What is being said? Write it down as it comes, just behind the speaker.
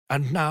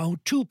And now,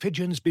 two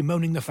pigeons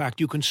bemoaning the fact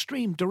you can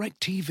stream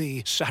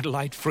DirecTV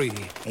satellite-free.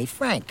 Hey,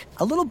 Frank,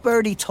 a little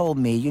birdie told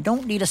me you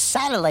don't need a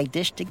satellite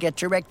dish to get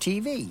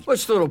DirecTV.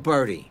 Which little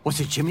birdie? Was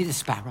it Jimmy the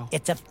Sparrow?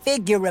 It's a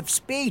figure of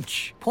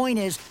speech. Point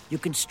is, you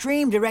can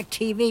stream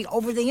DirecTV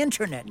over the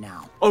internet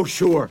now. Oh,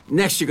 sure.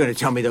 Next you're going to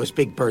tell me those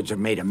big birds are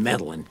made of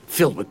metal and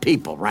filled with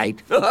people,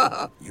 right?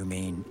 You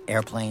mean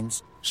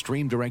airplanes?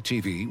 Stream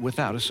DirecTV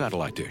without a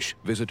satellite dish.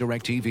 Visit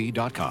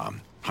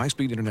DirecTV.com.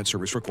 High-speed internet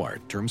service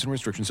required. Terms and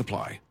restrictions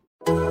apply.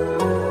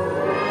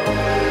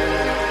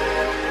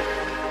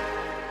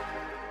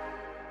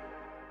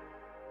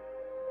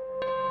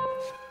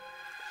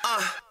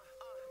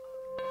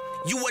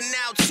 You are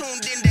now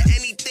tuned into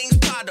Anything's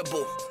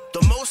Potable.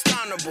 The most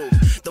honorable,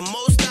 the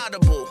most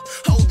audible.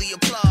 Hold the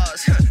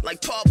applause,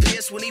 like Paul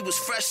Pierce when he was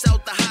fresh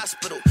out the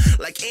hospital.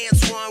 Like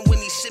Antoine when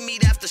he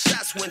shimmied after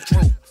shots went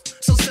through.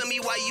 So tell me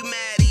why you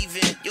mad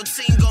even. Your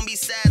team gon' be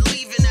sad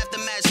leaving after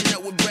matching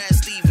up with Brad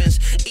Stevens.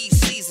 Each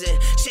season,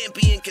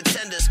 champion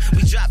contenders.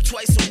 We drop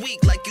twice a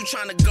week like you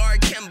tryna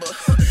guard Kemba.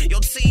 Your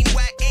team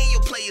whack and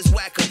your players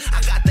whacker.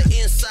 I got the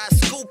inside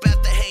scoop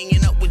after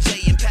hanging up with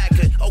Jay and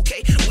Packard.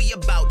 Okay, we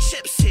about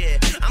chips here.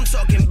 I'm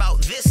talking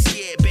about this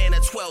year. Banner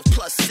 12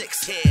 plus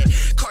 6 here.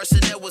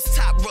 Carson Edwards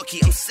top rookie.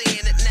 I'm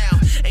saying it now.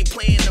 Ain't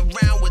playing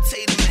around with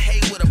Tatum and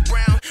Hayward or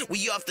Brown.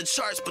 We off the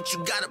charts, but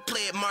you gotta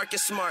play it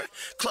Marcus Smart.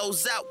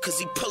 Close out, cause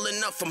he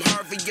pulling up from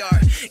Harvard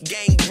Yard.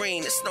 Gang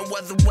green, it's no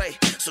other way.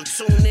 So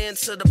tune in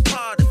to the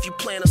pod if you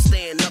plan on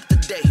staying up to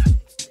date.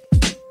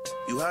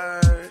 You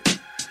heard?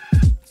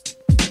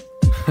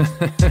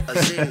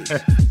 Aziz.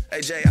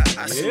 Hey, Jay,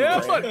 I see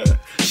you, buddy.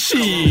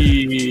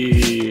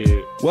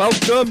 Shit.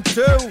 Welcome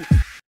to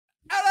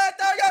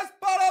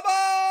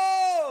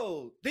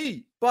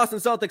the Boston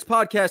Celtics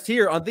podcast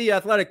here on the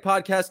Athletic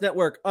Podcast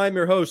Network. I'm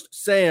your host,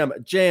 Sam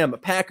Jam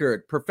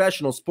Packard,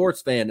 professional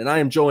sports fan, and I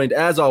am joined,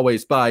 as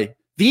always, by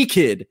the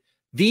kid,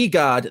 the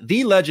god,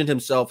 the legend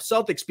himself,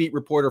 Celtics beat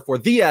reporter for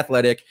The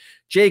Athletic,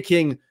 Jay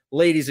King,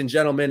 ladies and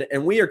gentlemen,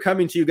 and we are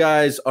coming to you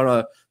guys on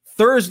a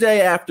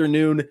Thursday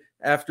afternoon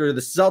after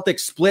the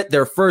Celtics split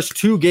their first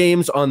two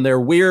games on their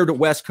weird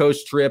West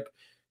Coast trip.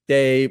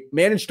 They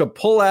managed to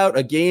pull out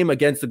a game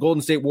against the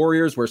Golden State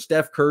Warriors where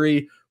Steph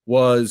Curry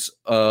was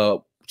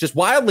just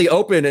wildly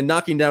open and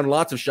knocking down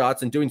lots of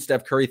shots and doing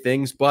Steph Curry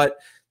things, but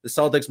the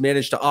Celtics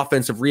managed to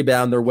offensive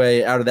rebound their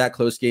way out of that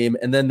close game,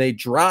 and then they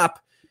drop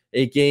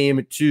a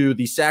game to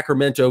the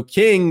Sacramento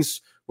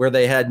Kings where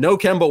they had no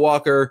Kemba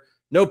Walker,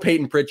 no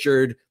Peyton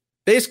Pritchard,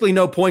 basically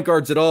no point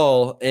guards at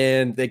all,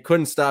 and they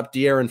couldn't stop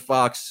De'Aaron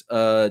Fox.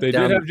 They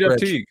did have Jeff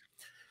Teague.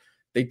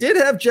 They did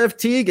have Jeff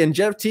Teague, and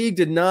Jeff Teague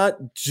did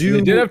not do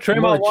They did have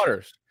Tremont much.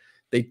 Waters.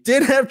 They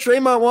did have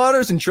Tremont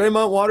Waters, and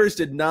Tremont Waters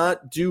did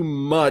not do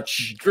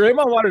much.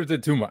 Tremont Waters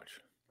did too much.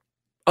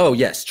 Oh,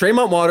 yes.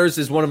 Tremont Waters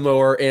is one of the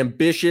more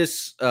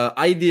ambitious,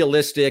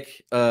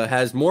 idealistic,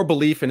 has more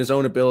belief in his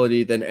own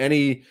ability than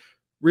any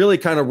really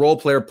kind of role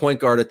player point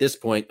guard at this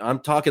point. I'm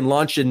talking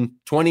launching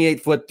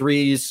 28-foot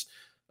threes,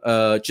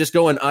 just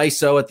going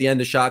ISO at the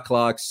end of shot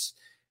clocks.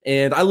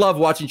 And I love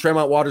watching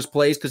Tremont Waters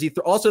plays because he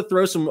also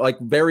throws some like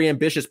very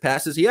ambitious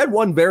passes. He had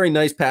one very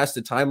nice pass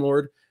to Time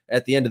Lord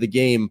at the end of the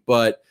game,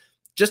 but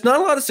just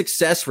not a lot of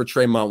success for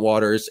Tremont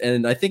Waters.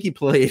 And I think he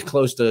played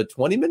close to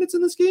 20 minutes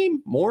in this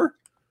game, more.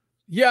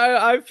 Yeah,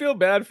 I feel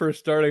bad for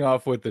starting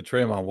off with the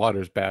Tremont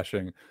Waters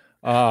bashing.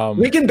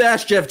 We can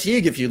bash Jeff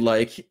Teague if you'd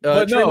like.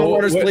 Tremont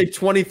Waters played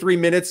 23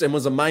 minutes and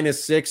was a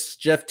 -6.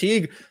 Jeff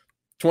Teague,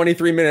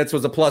 23 minutes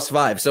was a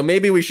 +5. So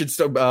maybe we should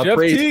Jeff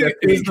praise Teague Jeff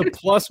Teague. is the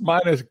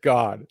plus-minus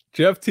god.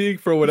 Jeff Teague,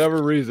 for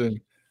whatever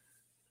reason,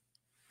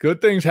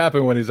 good things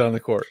happen when he's on the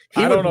court.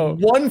 I don't know.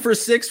 1 for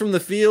 6 from the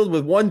field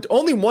with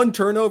only one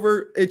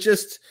turnover. It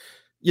just,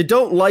 you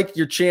don't like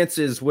your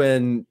chances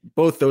when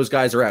both those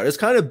guys are out. It's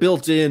kind of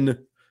built in.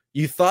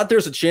 You thought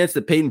there's a chance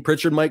that Peyton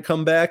Pritchard might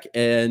come back,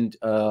 and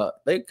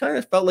they kind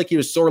of felt like he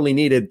was sorely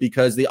needed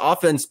because the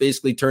offense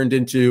basically turned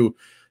into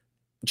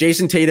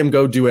Jason Tatum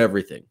go do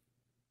everything.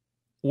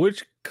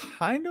 Which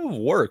kind of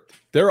worked.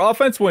 Their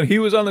offense when he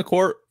was on the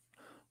court,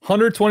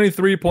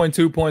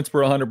 123.2 points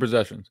per 100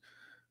 possessions,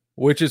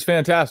 which is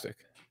fantastic.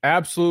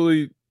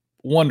 Absolutely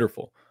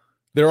wonderful.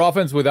 Their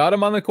offense without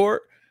him on the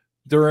court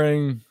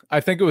during, I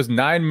think it was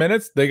 9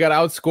 minutes, they got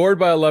outscored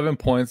by 11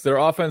 points. Their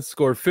offense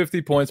scored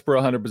 50 points per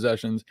 100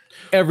 possessions.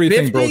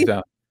 Everything 50? Broke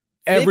down.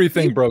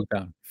 Everything 50? Broke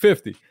down.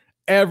 50.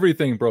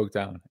 Everything broke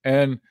down.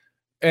 And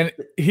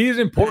he's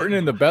important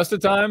in the best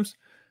of times.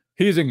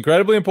 He's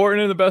incredibly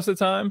important in the best of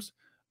times.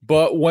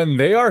 But when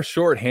they are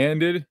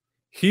shorthanded,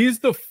 he's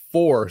the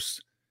force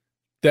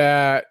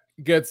that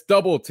gets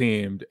double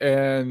teamed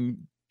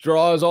and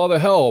draws all the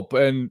help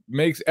and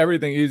makes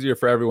everything easier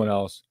for everyone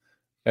else.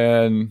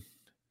 And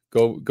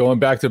going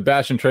back to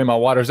bashing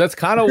Tremont Waters, that's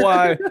kind of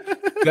why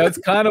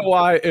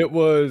it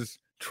was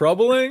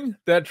troubling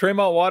that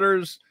Tremont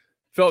Waters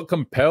felt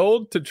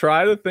compelled to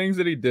try the things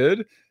that he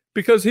did,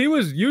 because he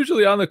was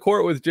usually on the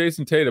court with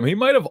Jason Tatum. He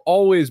might have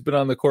always been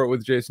on the court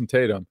with Jason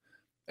Tatum.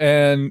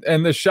 And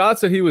the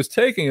shots that he was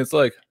taking, it's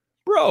like,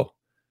 bro,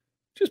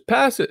 just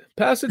pass it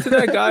to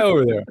that guy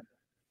over there.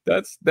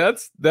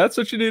 That's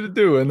what you need to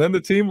do, and then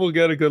the team will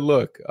get a good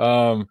look.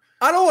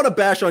 I don't want to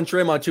bash on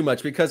Draymond too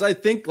much because I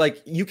think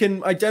like you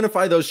can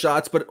identify those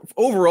shots, but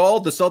overall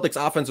the Celtics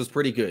offense was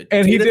pretty good.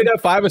 And he did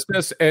have 5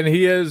 assists, and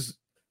he has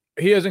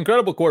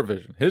incredible court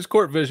vision. His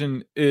court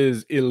vision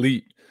is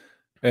elite.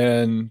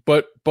 And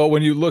but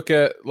when you look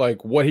at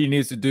like what he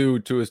needs to do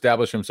to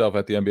establish himself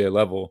at the NBA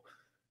level,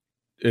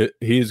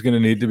 he's going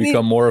to need to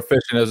become more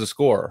efficient as a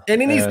scorer.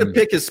 And he needs to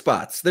pick his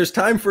spots. There's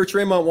time for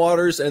Tremont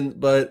Waters,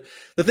 but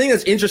the thing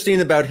that's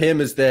interesting about him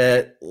is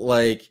that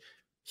like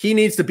he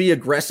needs to be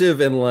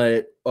aggressive and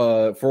like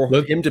for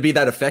him to be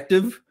that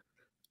effective.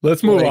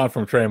 Let's move on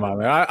from Draymond,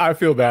 man. I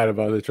feel bad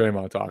about the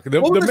Draymond talk.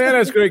 The man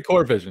has great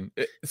court vision,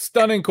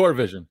 stunning court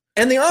vision.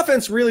 And the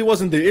offense really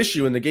wasn't the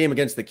issue in the game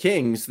against the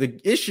Kings. The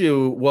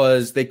issue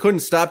was they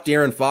couldn't stop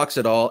De'Aaron Fox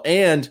at all,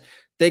 and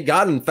they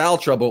got in foul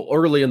trouble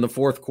early in the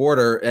fourth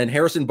quarter, and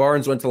Harrison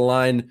Barnes went to the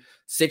line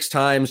 6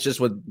 times just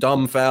with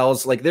dumb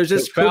fouls. Like there's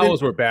just the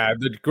fouls were bad.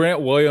 The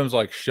Grant Williams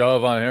like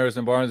shove on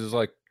Harrison Barnes is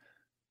like,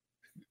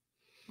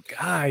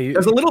 guy,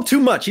 it's a little too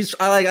much. He's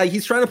trying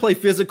to play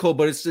physical,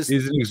 but it's just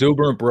he's an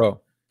exuberant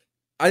bro.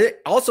 I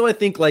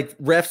think like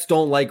refs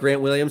don't like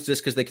Grant Williams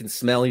just because they can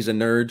smell he's a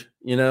nerd,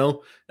 you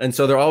know, and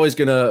so they're always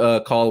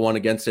gonna call one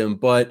against him.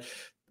 But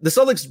the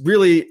Celtics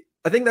really,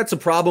 I think that's a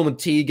problem with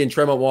Teague and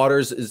Tremont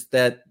Waters is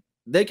that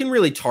they can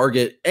really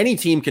target, any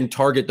team can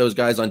target those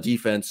guys on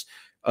defense.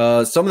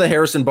 Some of the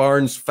Harrison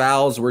Barnes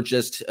fouls were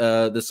just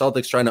the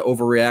Celtics trying to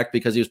overreact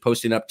because he was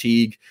posting up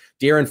Teague.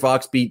 De'Aaron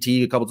Fox beat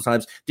Teague a couple of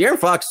times. De'Aaron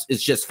Fox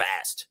is just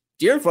fast.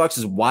 De'Aaron Fox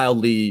is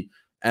wildly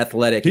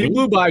athletic. He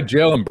blew by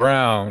Jaylen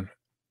Brown,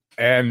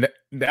 and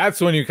that's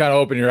when you kind of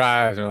open your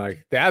eyes and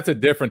like, that's a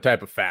different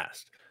type of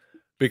fast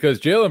because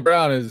Jaylen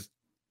Brown is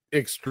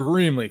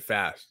extremely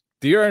fast.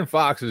 De'Aaron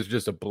Fox is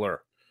just a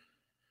blur.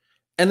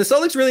 And the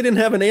Celtics really didn't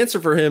have an answer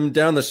for him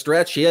down the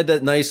stretch. He had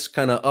that nice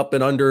kind of up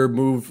and under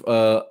move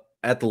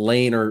at the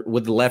lane or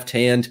with the left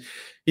hand.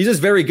 He's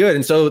just very good.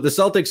 And so the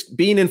Celtics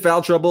being in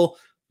foul trouble,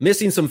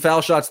 missing some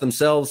foul shots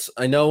themselves.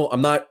 I know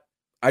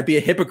I'd be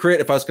a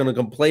hypocrite if I was going to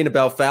complain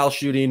about foul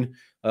shooting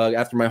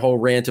after my whole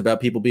rant about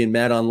people being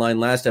mad online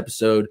last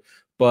episode,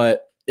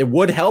 but it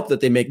would help that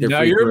they make their free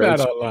throws. Now you're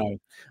mad online.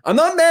 I'm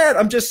not mad.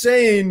 I'm just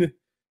saying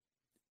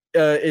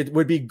it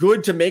would be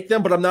good to make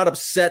them, but I'm not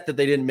upset that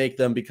they didn't make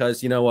them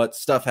because you know what?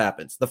 Stuff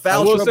happens. The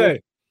foul trouble.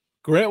 Say,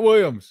 Grant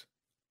Williams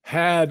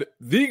had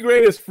the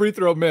greatest free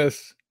throw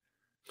miss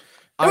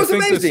I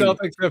think amazing. The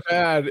Celtics have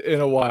had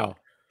in a while.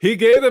 He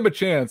gave them a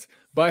chance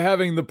by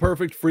having the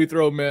perfect free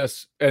throw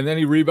miss, and then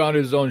he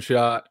rebounded his own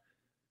shot.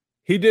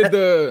 He did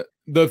the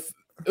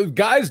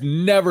guys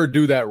never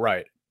do that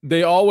right.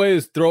 They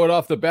always throw it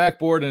off the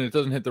backboard and it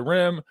doesn't hit the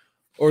rim,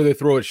 or they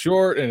throw it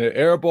short and it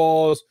air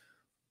balls,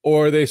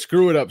 or they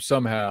screw it up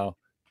somehow.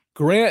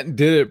 Grant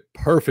did it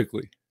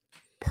perfectly,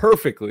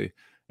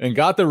 and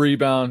got the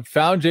rebound,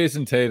 found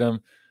Jason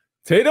Tatum.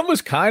 Tatum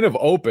was kind of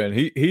open.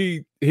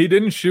 He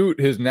didn't shoot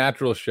his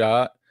natural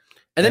shot.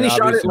 And then he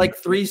shot it like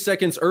 3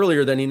 seconds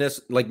earlier than he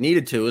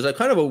needed to. It was like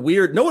kind of a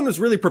weird, no one was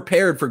really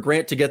prepared for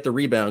Grant to get the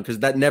rebound because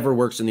that never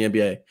works in the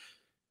NBA.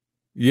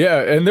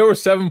 Yeah, and there were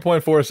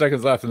 7.4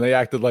 seconds left, and they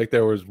acted like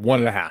there was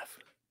 1.5.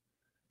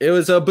 It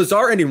was a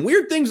bizarre ending.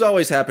 Weird things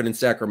always happen in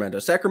Sacramento.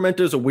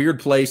 Sacramento is a weird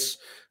place.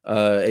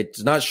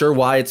 It's not sure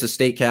why it's a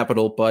state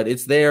capital, but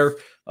it's there.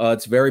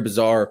 It's very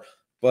bizarre.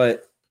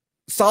 But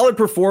solid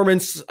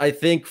performance, I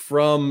think,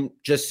 from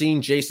just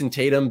seeing Jason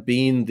Tatum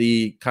being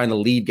the kind of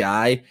lead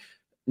guy.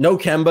 No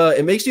Kemba.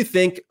 It makes you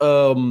think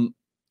how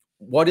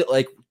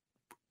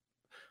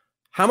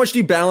much do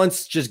you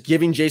balance just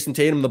giving Jason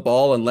Tatum the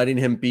ball and letting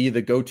him be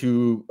the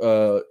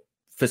go-to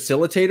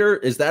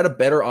facilitator? Is that a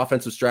better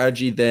offensive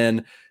strategy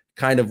than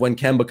kind of when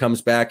Kemba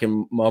comes back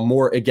and a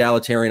more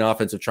egalitarian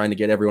offensive trying to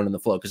get everyone in the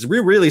flow? Because we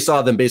really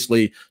saw them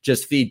basically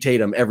just feed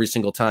Tatum every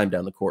single time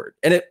down the court.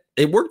 And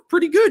it worked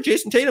pretty good.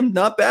 Jason Tatum,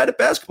 not bad at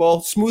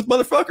basketball. Smooth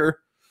motherfucker.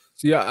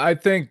 Yeah, I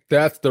think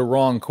that's the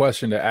wrong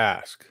question to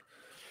ask.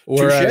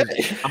 Whereas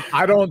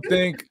I don't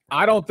think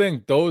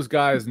those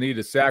guys need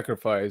to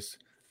sacrifice.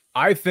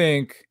 I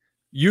think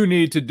you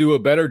need to do a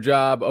better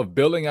job of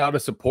building out a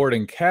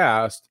supporting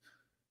cast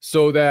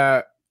so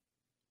that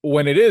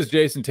when it is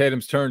Jason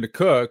Tatum's turn to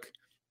cook,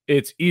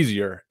 it's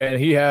easier and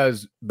he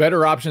has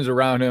better options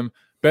around him,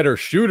 better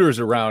shooters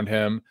around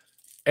him,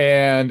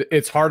 and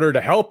it's harder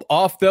to help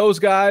off those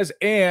guys.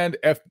 And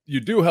if you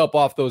do help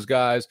off those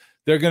guys,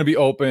 they're going to be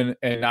open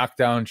and knock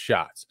down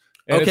shots.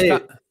 And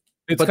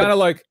it's kind of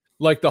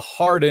like the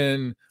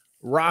Harden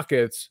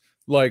Rockets,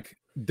 like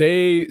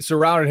they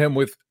surrounded him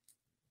with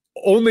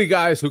only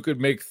guys who could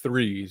make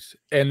threes,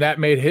 and that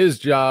made his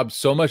job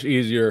so much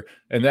easier,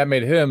 and that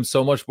made him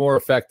so much more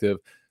effective.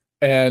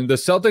 And the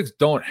Celtics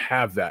don't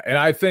have that. And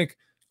I think,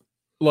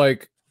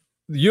 like,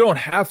 you don't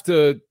have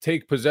to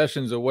take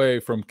possessions away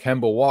from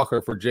Kemba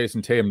Walker for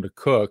Jason Tatum to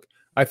cook.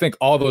 I think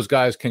all those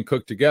guys can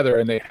cook together,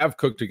 and they have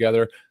cooked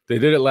together. They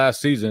did it last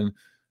season.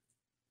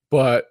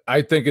 But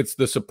I think it's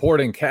the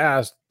supporting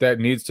cast that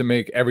needs to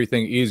make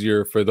everything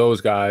easier for those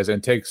guys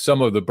and take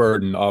some of the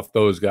burden off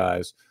those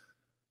guys.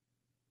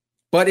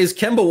 But is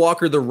Kemba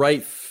Walker the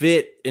right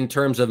fit in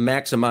terms of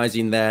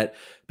maximizing that?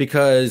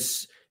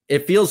 Because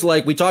it feels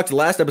like we talked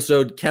last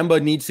episode,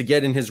 Kemba needs to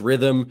get in his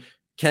rhythm.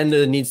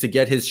 Kemba needs to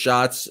get his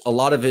shots. A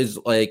lot of his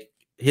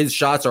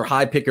shots are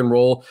high pick and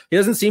roll. He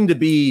doesn't seem to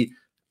be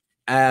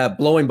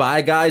blowing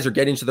by guys or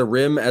getting to the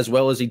rim as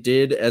well as he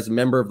did as a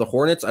member of the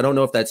Hornets. I don't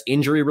know if that's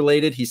injury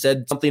related. He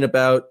said something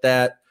about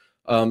that,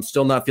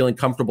 still not feeling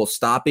comfortable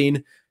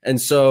stopping.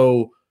 And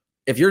so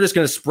if you're just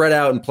going to spread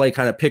out and play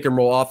kind of pick and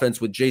roll offense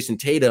with Jason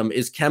Tatum,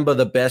 is Kemba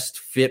the best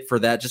fit for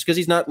that? Just because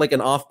he's not like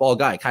an off-ball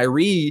guy.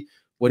 Kyrie,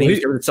 when he was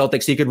with the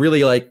Celtics, he could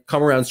really like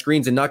come around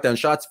screens and knock down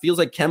shots. Feels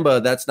like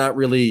Kemba, that's not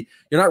really,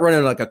 you're not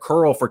running like a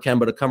curl for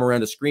Kemba to come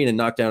around a screen and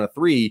knock down a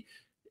three.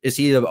 Is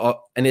he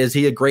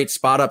a great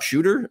spot up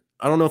shooter?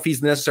 I don't know if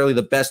he's necessarily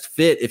the best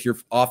fit if your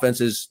offense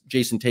is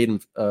Jason Tatum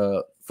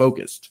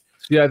focused.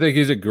 Yeah, I think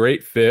he's a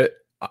great fit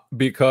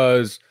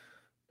because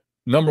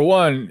number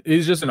one,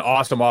 he's just an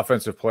awesome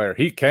offensive player.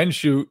 He can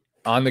shoot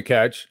on the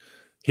catch.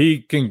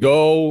 He can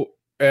go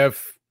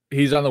if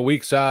he's on the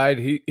weak side.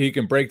 He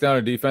can break down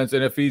a defense.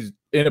 And if he's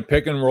in a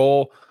pick and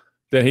roll,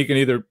 then he can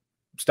either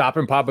stop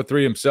and pop a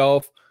three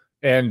himself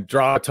and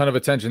draw a ton of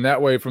attention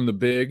that way from the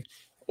big,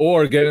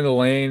 or get in the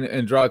lane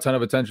and draw a ton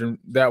of attention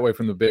that way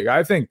from the big.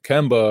 I think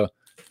Kemba,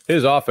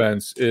 his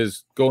offense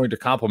is going to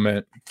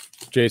complement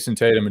Jason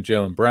Tatum and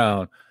Jaylen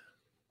Brown.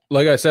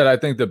 Like I said, I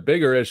think the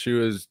bigger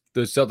issue is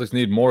the Celtics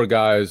need more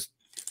guys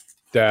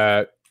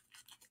that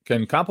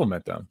can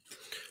complement them.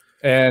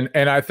 And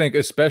I think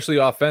especially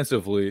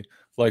offensively,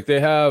 like they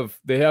have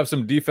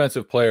some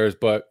defensive players,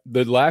 but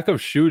the lack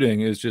of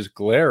shooting is just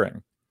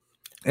glaring.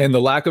 And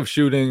the lack of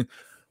shooting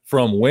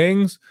from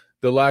wings,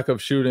 the lack of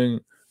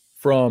shooting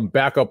from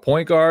backup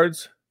point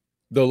guards,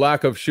 the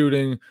lack of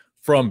shooting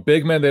from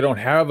big men. They don't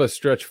have a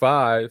stretch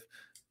five.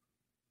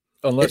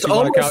 Unless you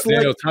want to count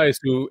Daniel Tice,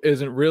 who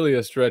isn't really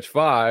a stretch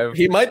five.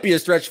 He might be a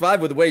stretch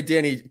five with the way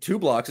Danny Two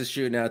Blocks is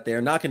shooting out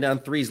there, knocking down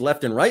threes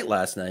left and right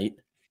last night.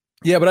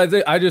 Yeah, but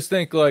I just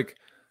think like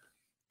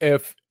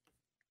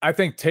I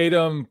think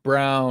Tatum,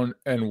 Brown,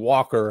 and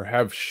Walker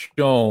have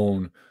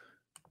shown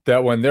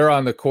that when they're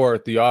on the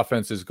court, the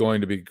offense is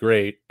going to be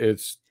great.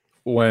 It's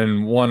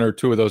when one or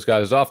two of those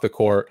guys is off the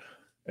court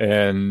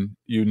and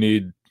you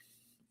need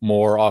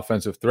more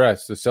offensive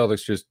threats. The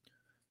Celtics just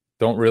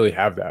don't really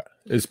have that,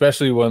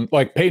 especially when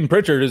like Peyton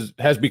Pritchard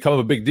has become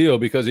a big deal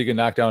because he can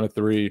knock down a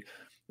three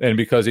and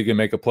because he can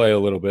make a play a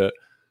little bit.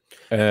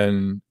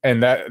 And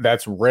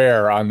that's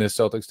rare on this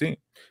Celtics team.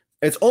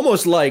 It's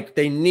almost like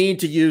they need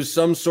to use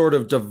some sort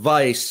of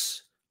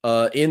device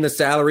in the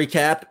salary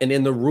cap and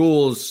in the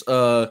rules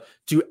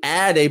to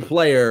add a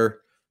player,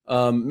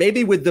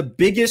 maybe with the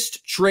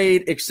biggest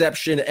trade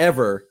exception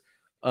ever.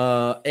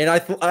 And I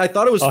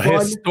thought it was fun.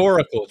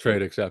 Historical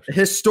trade exception.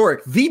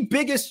 Historic. The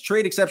biggest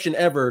trade exception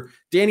ever.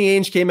 Danny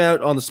Ainge came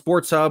out on the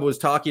Sports Hub, was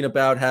talking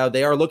about how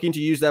they are looking to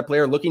use that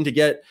player, looking to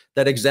get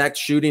that exact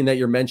shooting that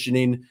you're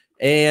mentioning,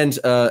 and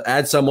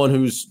add someone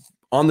who's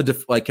on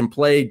the can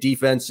play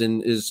defense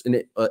and is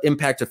an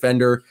impact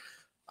defender.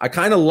 I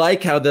kind of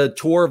like how the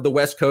tour of the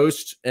West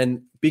Coast,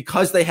 and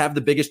because they have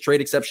the biggest trade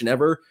exception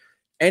ever,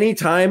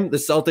 anytime the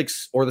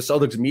Celtics or the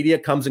Celtics media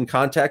comes in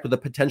contact with a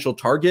potential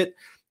target,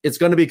 it's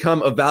going to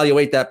become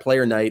evaluate that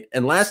player night.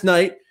 And last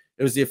night,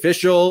 it was the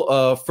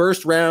official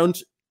first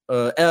round,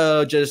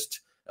 just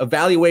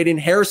evaluating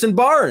Harrison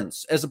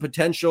Barnes as a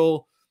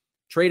potential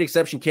trade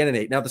exception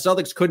candidate. Now, the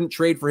Celtics couldn't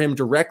trade for him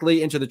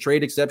directly into the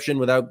trade exception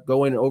without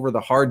going over the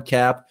hard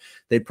cap.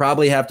 They'd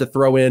probably have to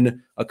throw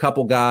in a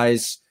couple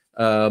guys.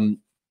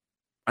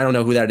 I don't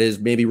know who that is.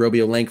 Maybe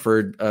Romeo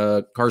Langford,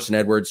 Carson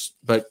Edwards,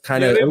 but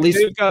kind of at least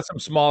they've got some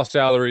small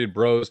salaried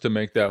bros to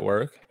make that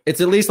work. It's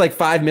at least like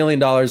 $5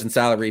 million in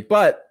salary.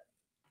 But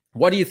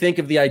what do you think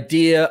of the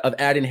idea of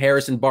adding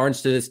Harrison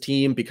Barnes to this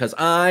team? Because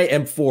I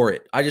am for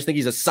it. I just think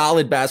he's a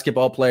solid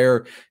basketball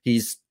player.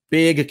 He's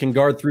big, can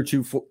guard through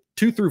two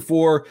through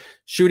four,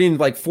 shooting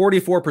like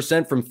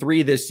 44% from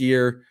three this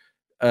year.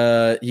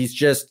 He's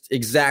just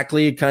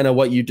exactly kind of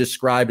what you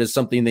described as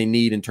something they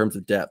need in terms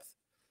of depth.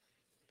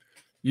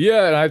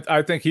 Yeah, and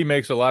I think he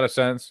makes a lot of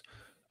sense.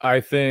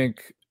 I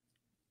think,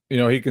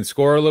 he can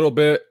score a little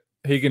bit.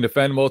 He can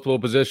defend multiple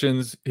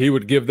positions. He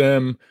would give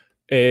them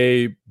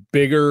a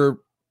bigger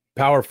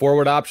power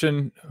forward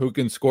option who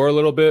can score a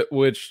little bit,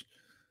 which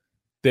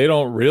they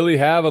don't really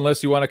have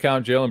unless you want to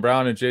count Jaylen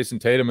Brown and Jason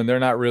Tatum, and they're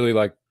not really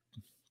like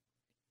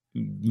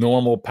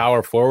normal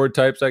power forward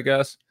types, I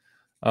guess.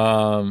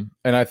 And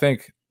I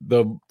think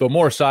the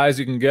more size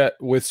you can get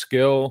with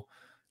skill,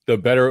 the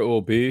better it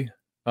will be.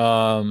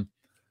 I'm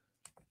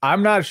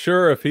not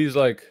sure if he's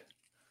like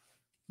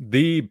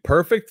the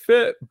perfect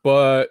fit,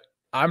 but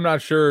I'm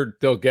not sure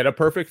they'll get a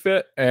perfect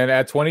fit. And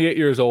at 28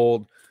 years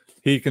old,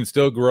 he can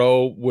still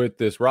grow with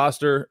this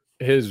roster.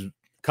 His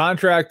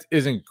contract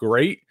isn't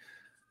great,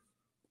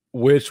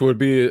 which would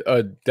be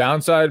a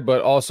downside,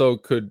 but also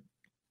could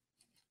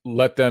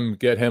let them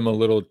get him a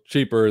little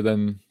cheaper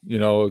than,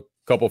 a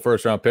couple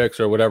first round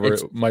picks or whatever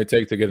it might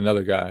take to get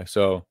another guy.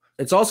 So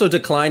it's also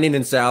declining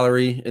in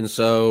salary, and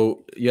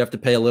so you have to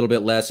pay a little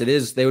bit less.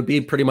 They would be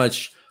pretty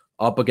much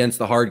up against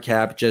the hard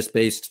cap just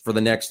based for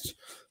the next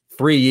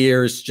 3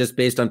 years, just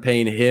based on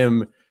paying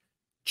him,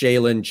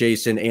 Jalen,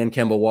 Jason, and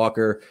Kemba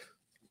Walker.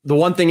 The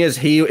one thing is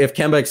if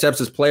Kemba accepts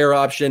his player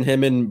option,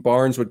 him and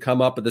Barnes would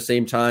come up at the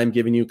same time,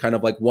 giving you kind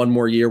of like one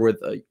more year with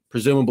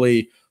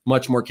presumably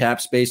much more cap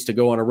space to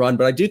go on a run.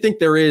 But I do think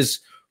there is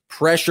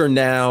pressure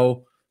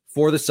now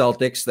for the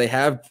Celtics. They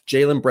have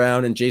Jaylen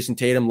Brown and Jason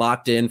Tatum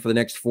locked in for the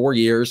next 4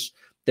 years.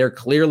 They're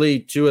clearly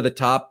two of the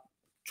top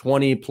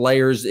 20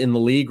 players in the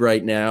league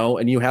right now,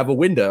 and you have a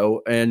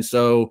window. And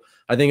so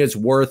I think it's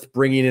worth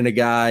bringing in a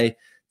guy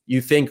you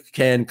think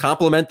can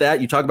complement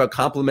that. You talk about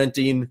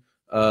complementing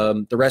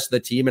the rest of the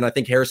team, and I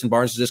think Harrison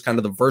Barnes is just kind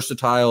of the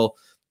versatile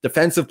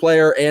defensive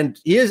player, and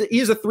he is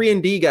a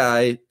 3-and-D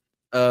guy,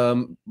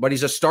 but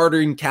he's a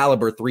starting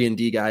caliber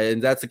 3-and-D guy,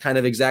 and that's the kind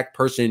of exact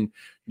person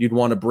you'd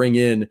want to bring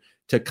in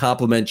to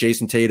complement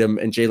Jason Tatum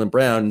and Jaylen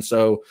Brown. And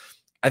so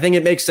I think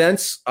it makes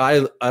sense.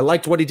 I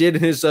liked what he did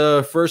in his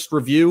first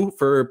review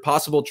for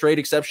possible trade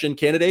exception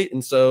candidate,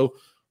 and so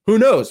who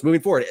knows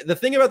moving forward. The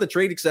thing about the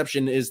trade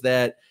exception is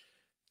that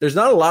there's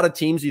not a lot of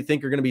teams you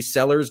think are going to be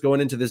sellers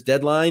going into this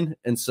deadline.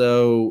 And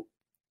so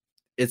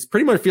it's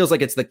pretty much feels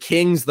like it's the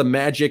Kings, the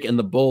Magic, and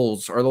the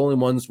Bulls are the only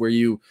ones where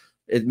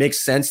it makes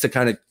sense to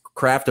kind of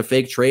craft a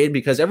fake trade,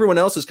 because everyone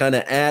else is kind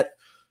of at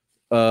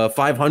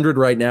 500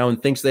 right now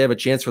and thinks they have a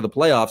chance for the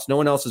playoffs. No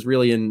one else is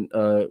really in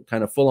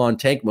kind of full on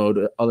tank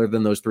mode other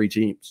than those 3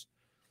 teams.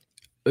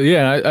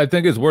 Yeah, I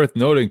think it's worth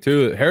noting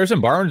too that Harrison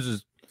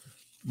Barnes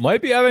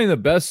might be having the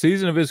best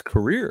season of his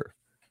career.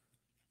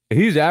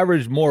 He's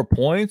averaged more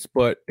points,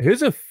 but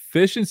his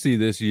efficiency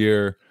this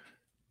year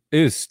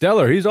is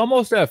stellar. He's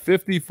almost at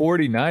 50,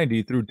 40,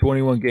 90 through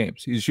 21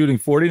 games. He's shooting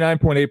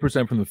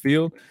 49.8% from the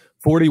field,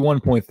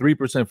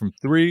 41.3% from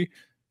 3,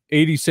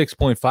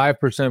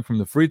 86.5% from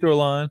the free throw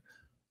line.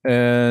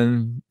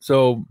 And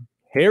so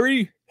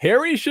Harry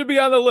should be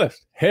on the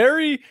list.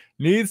 Harry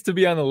needs to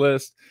be on the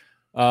list.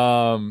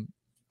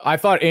 I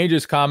thought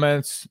Ainge's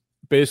comments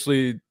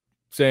basically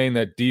saying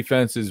that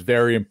defense is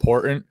very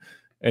important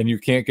and you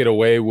can't get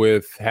away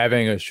with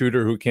having a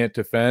shooter who can't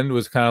defend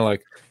was kind of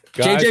like,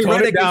 guys,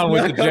 tone it down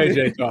with the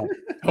JJ talk.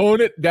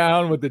 Tone it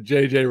down with the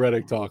JJ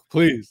Redick talk,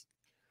 please.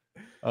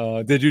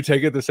 Did you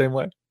take it the same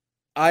way?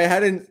 I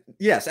hadn't.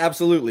 Yes,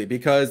 absolutely.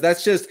 Because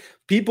that's just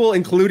people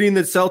including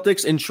the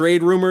Celtics in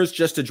trade rumors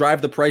just to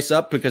drive the price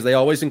up, because they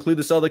always include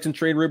the Celtics in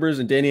trade rumors.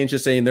 And Danny Ainge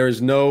just saying there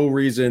is no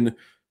reason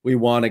we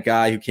want a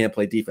guy who can't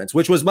play defense,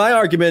 which was my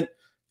argument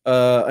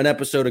an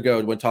episode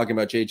ago when talking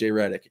about JJ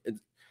Redick.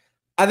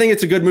 I think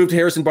it's a good move to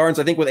Harrison Barnes.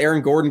 I think with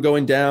Aaron Gordon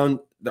going down,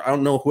 I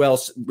don't know who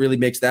else really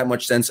makes that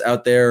much sense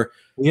out there.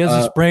 He has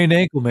a sprained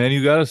ankle, man.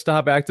 You got to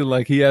stop acting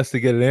like he has to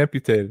get it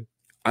amputated.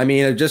 I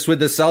mean, just with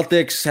the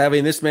Celtics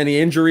having this many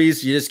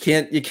injuries, you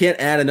can't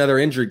add another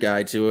injured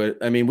guy to it.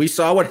 I mean, we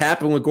saw what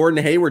happened with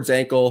Gordon Hayward's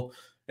ankle,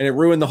 and it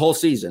ruined the whole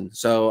season.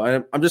 So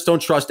I just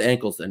don't trust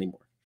ankles anymore.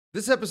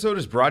 This episode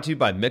is brought to you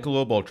by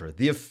Michelob Ultra,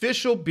 the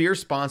official beer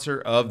sponsor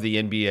of the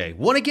NBA.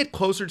 Want to get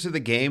closer to the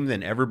game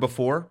than ever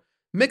before?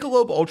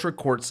 Michelob Ultra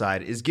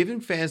Courtside is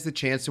giving fans the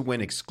chance to win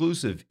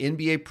exclusive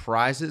NBA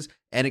prizes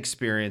and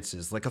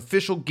experiences like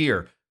official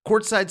gear,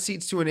 courtside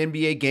seats to an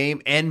NBA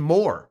game, and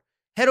more.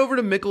 Head over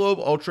to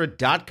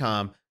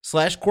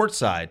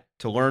MichelobUltra.com/courtside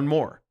to learn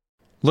more.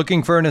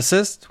 Looking for an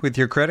assist with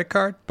your credit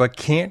card but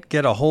can't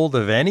get a hold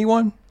of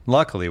anyone?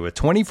 Luckily, with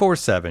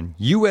 24/7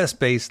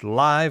 US-based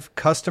live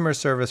customer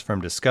service from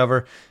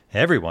Discover,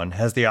 everyone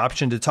has the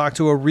option to talk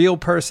to a real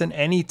person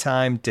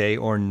anytime, day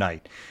or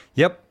night.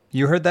 Yep,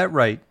 you heard that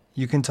right.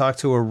 You can talk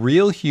to a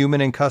real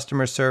human in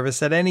customer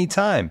service at any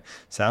time.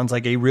 Sounds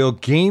like a real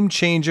game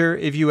changer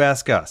if you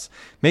ask us.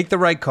 Make the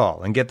right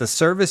call and get the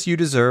service you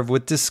deserve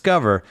with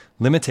Discover.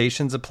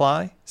 Limitations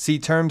apply. See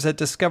terms at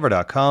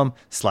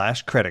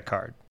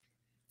discover.com/creditcard.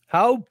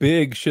 How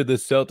big should the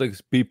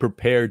Celtics be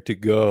prepared to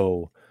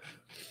go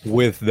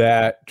with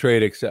that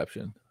trade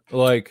exception?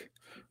 Depends on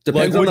the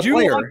player. Would you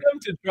want them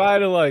to try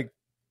to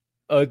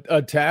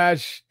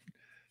attach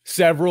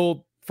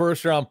several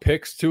first-round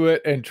picks to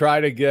it and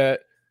try to get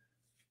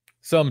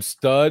some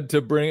stud to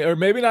bring, or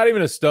maybe not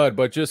even a stud,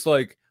 but just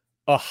like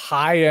a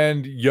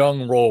high-end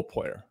young role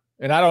player?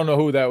 And I don't know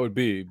who that would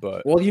be,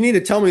 but well, you need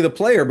to tell me the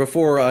player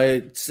before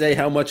I say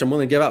how much I'm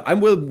willing to give up.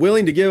 I'm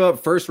willing to give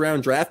up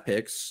first-round draft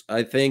picks.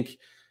 I think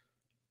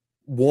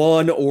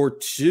 1 or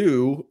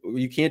 2.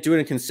 You can't do it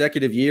in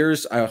consecutive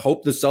years. I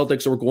hope the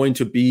Celtics are going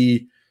to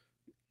be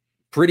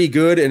pretty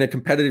good and a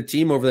competitive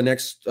team over the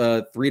next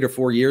 3 to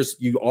 4 years.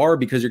 You are,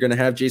 because you're going to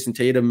have Jason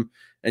Tatum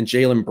and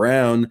Jaylen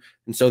Brown.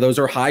 And so those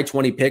are high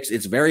 20 picks.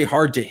 It's very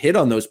hard to hit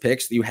on those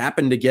picks. You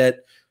happen to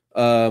get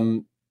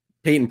Peyton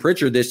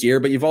Pritchard this year,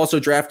 but you've also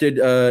drafted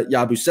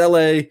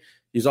Yabusele.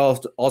 He's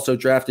also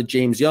drafted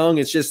James Young.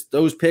 It's just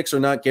those picks are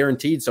not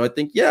guaranteed. So I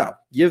think,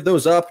 give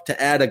those up to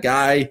add a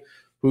guy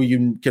who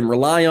you can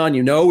rely on,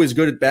 is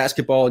good at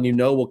basketball, and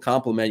will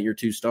complement your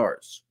 2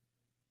 stars.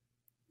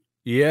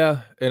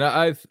 Yeah,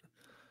 and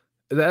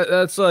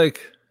that's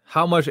like,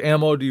 how much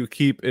ammo do you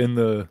keep in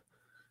the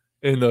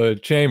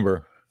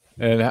chamber,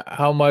 and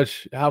how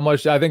much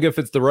I think if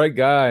it's the right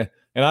guy,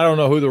 and I don't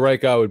know who the right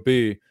guy would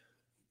be,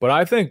 but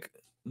I think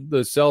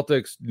the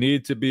Celtics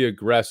need to be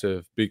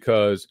aggressive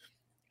because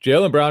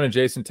Jaylen Brown and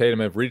Jason Tatum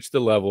have reached the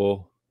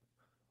level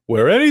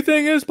where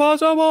anything is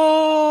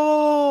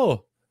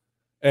possible.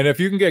 And if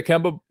you can get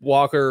Kemba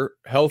Walker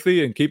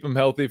healthy and keep him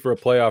healthy for a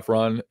playoff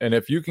run, and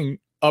if you can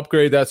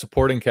upgrade that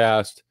supporting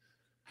cast,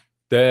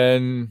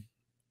 then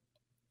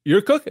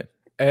you're cooking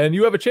and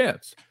you have a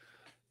chance.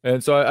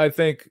 And so I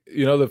think,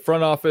 the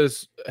front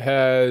office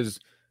has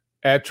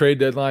at trade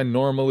deadline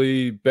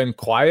normally been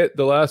quiet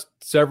the last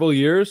several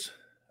years.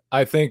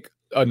 I think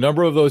a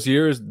number of those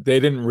years, they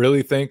didn't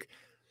really think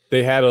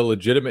they had a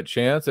legitimate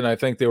chance. And I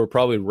think they were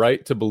probably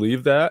right to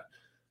believe that.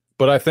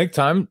 But I think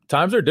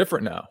times are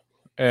different now.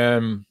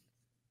 And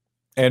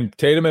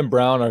Tatum and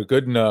Brown are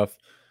good enough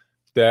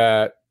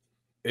that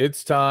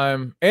it's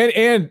time.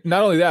 And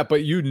not only that,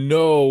 but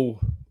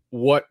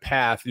what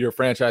path your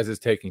franchise is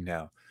taking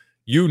now.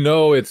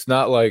 It's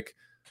not like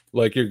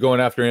you're going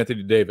after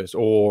Anthony Davis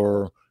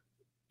or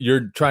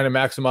you're trying to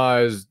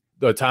maximize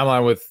the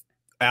timeline with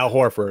Al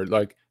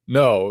Horford.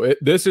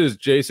 This is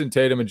Jason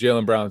Tatum and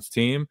Jaylen Brown's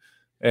team,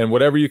 and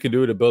whatever you can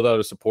do to build out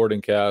a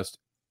supporting cast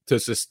to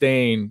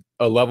sustain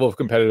a level of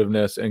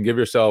competitiveness and give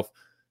yourself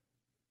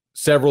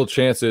several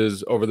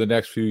chances over the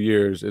next few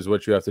years is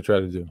what you have to try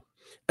to do.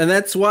 And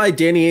that's why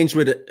Danny Ainge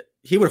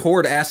would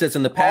hoard assets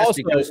in the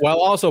past while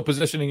also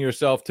positioning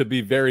yourself to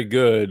be very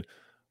good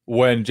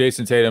when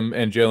Jason Tatum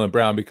and Jaylen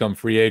Brown become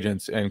free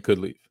agents and could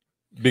leave,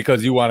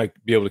 because you want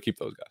to be able to keep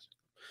those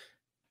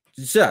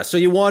guys. Yeah, so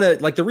you want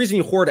to, the reason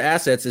you hoard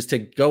assets is to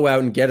go out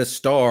and get a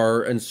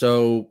star, and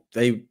so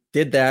they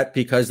did that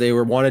because they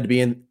wanted to be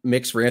in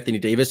mix for Anthony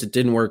Davis. It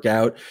didn't work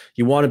out.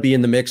 You want to be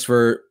in the mix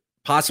for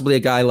possibly a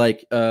guy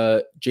like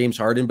James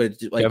Harden, but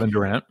Kevin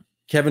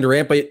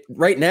Durant. But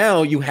right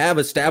now you have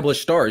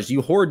established stars.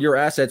 You hoard your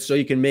assets so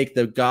you can make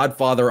the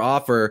Godfather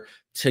offer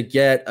to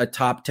get a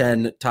top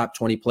 10, top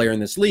 20 player in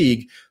this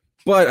league.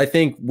 But I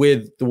think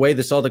with the way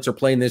the Celtics are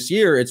playing this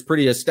year, it's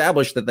pretty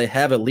established that they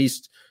have at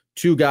least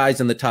two guys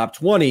in the top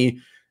 20.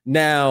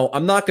 Now,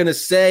 I'm not going to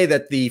say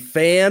that the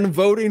fan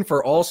voting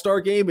for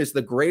All-Star Game is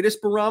the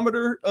greatest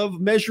barometer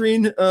of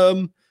measuring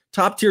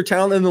top-tier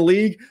talent in the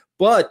league,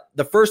 but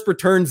the first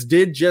returns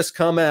did just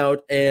come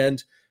out,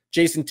 and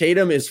Jason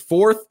Tatum is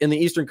fourth in the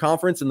Eastern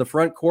Conference in the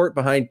front court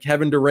behind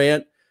Kevin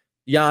Durant,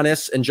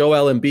 Giannis, and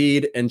Joel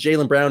Embiid, and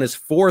Jaylen Brown is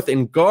fourth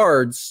in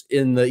guards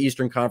in the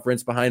Eastern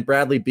Conference behind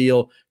Bradley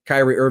Beal,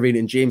 Kyrie Irving,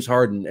 and James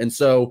Harden. And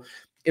so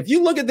if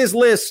you look at this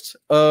list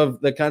of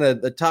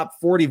the top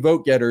 40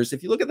 vote getters,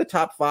 if you look at the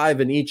top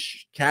 5 in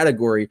each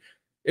category,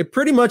 it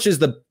pretty much is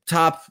the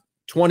top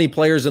 20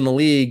 players in the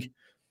league.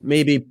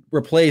 Maybe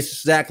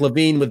replace Zach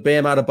LaVine with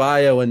Bam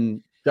Adebayo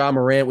and Ja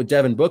Morant with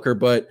Devin Booker.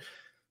 But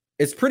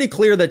it's pretty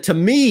clear that, to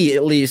me,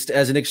 at least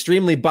as an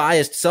extremely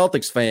biased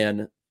Celtics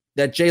fan,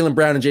 that Jaylen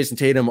Brown and Jason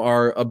Tatum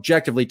are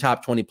objectively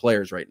top 20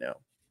 players right now.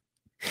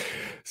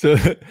 So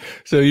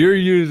you're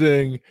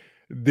using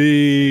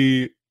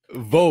the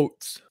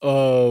votes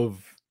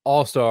of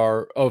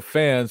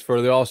fans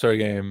for the All-Star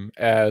game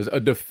as a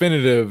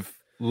definitive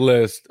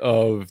list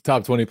of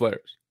top 20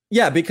 players.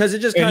 Yeah, because it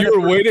just you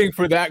were waiting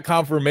for that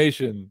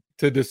confirmation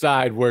to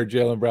decide where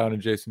Jaylen Brown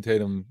and Jason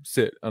Tatum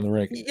sit on the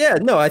rankings. Yeah,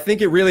 no, I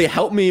think it really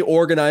helped me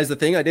organize the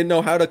thing. I didn't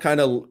know how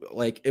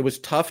to it was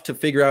tough to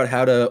figure out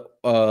how to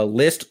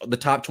list the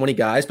top 20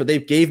 guys, but they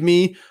gave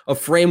me a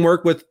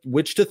framework with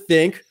which to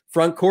think: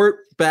 front court,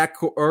 back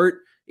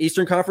court,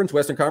 Eastern Conference,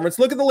 Western Conference.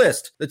 Look at the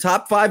list. The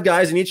top 5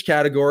 guys in each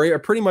category are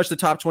pretty much the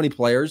top 20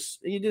 players.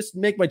 You just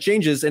make my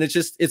changes, and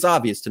it's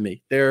obvious to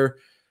me. They're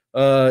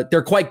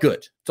quite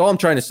good. That's all I'm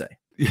trying to say.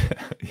 Yeah,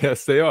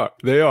 yes, they are.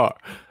 They are.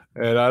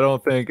 And I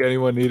don't think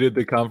anyone needed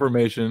the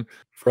confirmation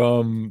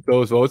from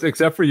those votes,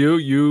 except for you.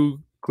 You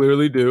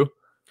clearly do.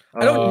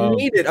 I don't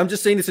need it. I'm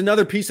just saying it's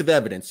another piece of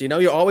evidence.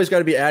 You always got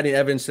to be adding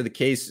evidence to the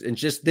case. And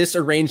just this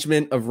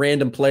arrangement of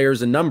random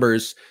players and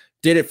numbers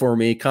did it for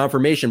me.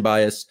 Confirmation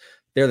bias.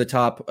 They're the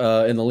top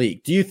in the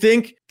league. Do you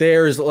think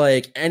there's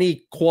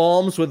any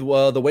qualms with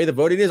the way the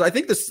voting is? I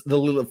think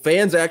the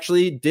fans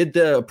actually did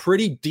a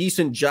pretty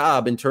decent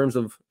job in terms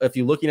of, if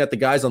you're looking at the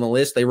guys on the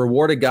list, they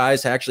rewarded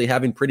guys actually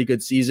having pretty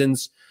good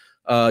seasons.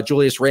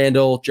 Julius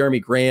Randle, Jeremy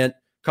Grant,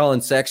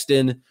 Colin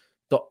Sexton.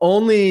 The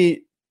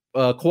only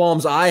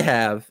qualms I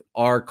have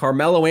are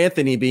Carmelo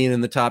Anthony being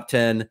in the top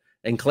 10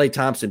 and Klay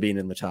Thompson being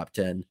in the top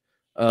 10.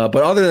 But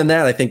other than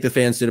that, I think the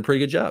fans did a pretty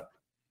good job.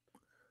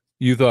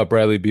 You thought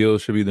Bradley Beal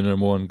should be the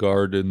number 1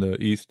 guard in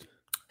the East?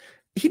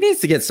 He needs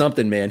to get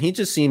something, man. He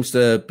just seems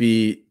to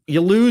be – you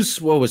lose,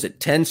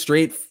 10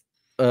 straight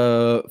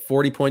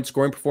 40-point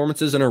scoring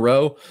performances in a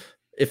row.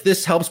 If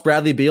this helps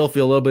Bradley Beal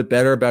feel a little bit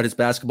better about his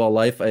basketball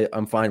life,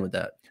 I'm fine with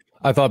that.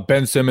 I thought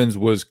Ben Simmons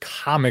was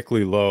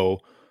comically low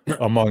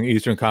among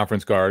Eastern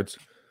Conference guards.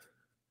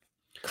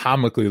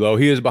 Comically low.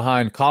 He is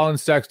behind Colin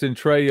Sexton,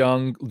 Trae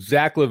Young,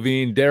 Zach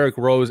LaVine, Derrick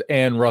Rose,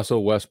 and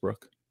Russell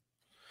Westbrook.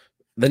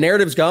 The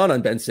narrative's gone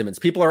on Ben Simmons.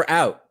 People are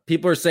out.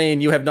 People are saying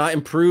you have not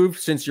improved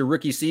since your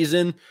rookie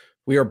season.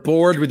 We are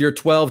bored with your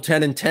 12,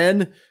 10, and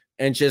 10.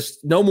 and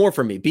just no more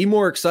from me. Be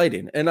more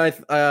exciting. And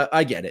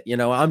I get it.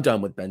 I'm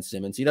done with Ben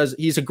Simmons.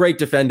 He's a great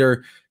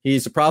defender.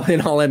 He's probably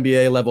an all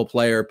NBA level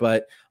player,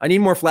 but I need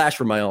more flash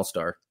from my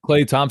all-star.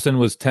 Klay Thompson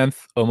was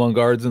 10th among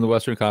guards in the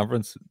Western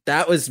Conference.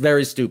 That was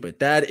very stupid.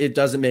 It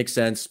doesn't make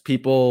sense.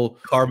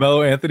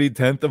 Carmelo Anthony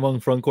 10th among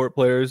front court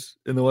players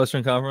in the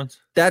Western Conference.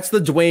 That's the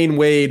Dwayne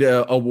Wade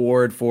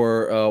award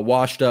for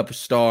washed up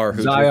star.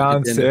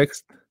 Zion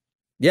 6th.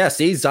 Yeah,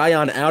 see,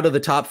 Zion out of the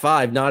top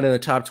 5, not in a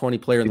top 20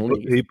 player in the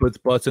league. He puts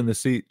butts in the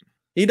seat.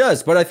 He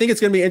does, but I think it's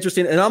going to be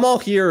interesting. And I'm all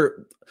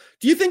here.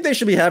 Do you think they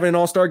should be having an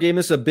all-star game?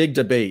 This is a big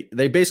debate.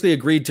 They basically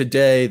agreed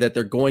today that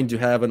they're going to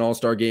have an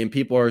all-star game.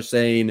 People are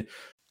saying,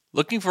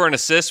 looking for an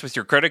assist with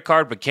your credit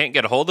card but can't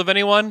get a hold of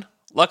anyone?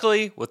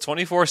 Luckily, with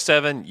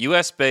 24/7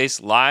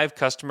 US-based live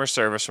customer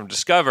service from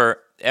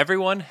Discover,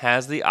 everyone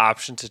has the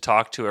option to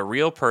talk to a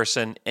real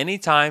person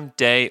anytime,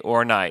 day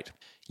or night.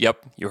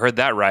 Yep, you heard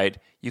that right.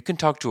 You can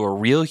talk to a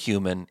real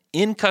human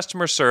in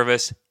customer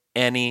service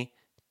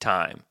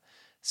anytime.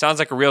 Sounds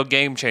like a real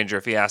game changer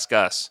if you ask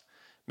us.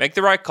 Make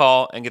the right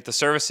call and get the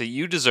service that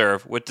you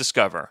deserve with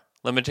Discover.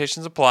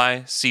 Limitations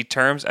apply. See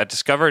terms at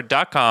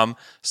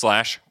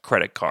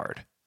discover.com/creditcard.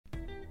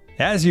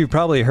 As you've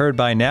probably heard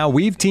by now,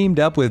 we've teamed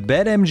up with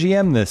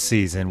BetMGM this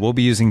season. We'll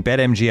be using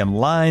BetMGM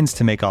lines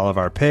to make all of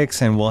our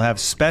picks, and we'll have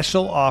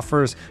special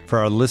offers for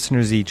our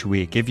listeners each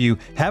week. If you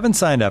haven't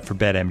signed up for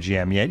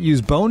BetMGM yet,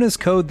 use bonus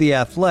code The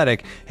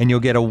Athletic, and you'll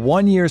get a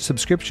 1-year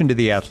subscription to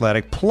The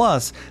Athletic,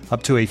 plus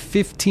up to a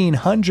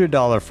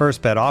 $1,500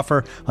 first bet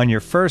offer on your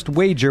first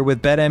wager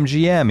with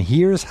BetMGM.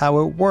 Here's how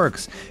it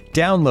works.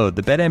 Download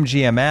the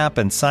BetMGM app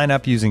and sign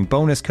up using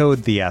bonus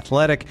code The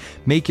Athletic.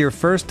 Make your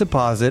first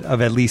deposit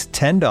of at least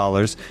 $10.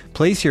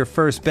 Place your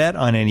first bet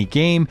on any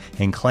game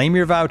and claim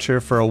your voucher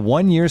for a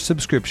 1-year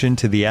subscription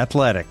to The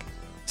Athletic.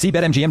 See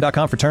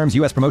BetMGM.com for terms.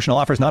 U.S. promotional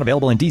offers not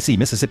available in D.C.,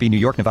 Mississippi, New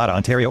York, Nevada,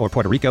 Ontario, or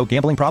Puerto Rico.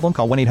 Gambling problem?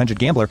 Call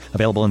 1-800-GAMBLER.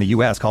 Available in the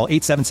U.S. Call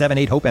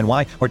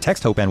 877-8-HOPE-NY or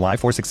text HOPE-NY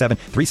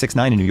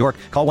 467-369 in New York.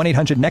 Call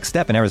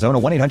 1-800-NEXT-STEP in Arizona.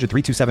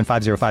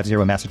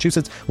 1-800-327-5050 in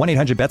Massachusetts.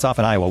 1-800-BETS-OFF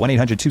in Iowa.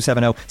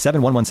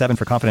 1-800-270-7117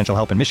 for confidential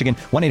help in Michigan.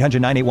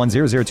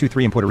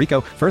 1-800-981-0023 in Puerto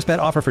Rico. First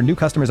bet offer for new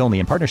customers only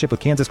in partnership with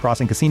Kansas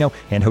Crossing Casino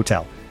and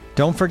Hotel.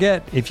 Don't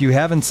forget, if you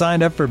haven't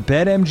signed up for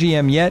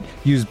BetMGM yet,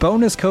 use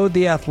bonus code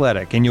The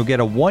Athletic, and you'll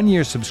get a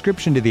 1-year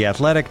subscription to The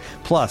Athletic,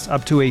 plus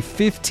up to a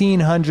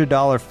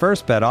 $1,500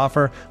 first bet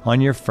offer on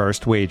your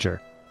first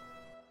wager.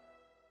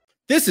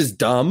 this is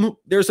dumb.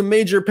 There's a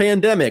major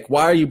pandemic.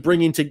 Why are you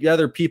bringing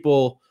together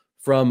people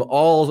from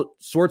all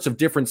sorts of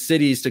different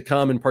cities to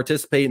come and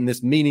participate in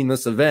this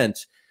meaningless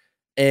event?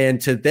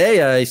 And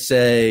today I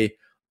say,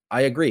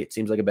 I agree. It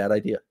seems like a bad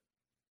idea.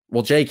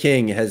 Well, Jay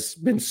King has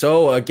been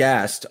so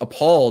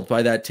appalled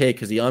by that take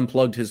because he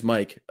unplugged his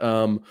mic.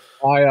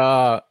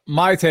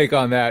 My take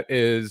on that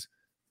is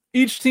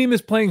each team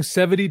is playing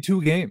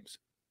 72 games.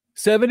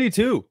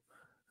 72.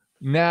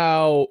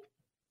 Now,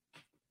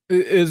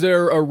 is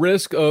there a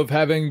risk of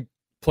having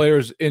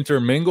players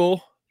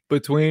intermingle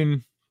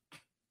between,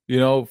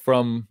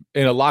 from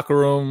in a locker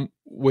room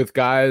with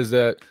guys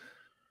that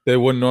they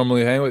wouldn't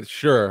normally hang with?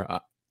 Sure,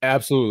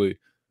 absolutely.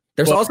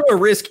 There's also a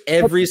risk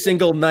every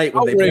single night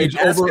when they play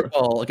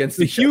basketball against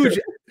the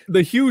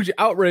huge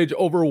outrage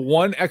over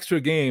one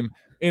extra game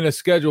in a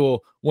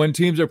schedule when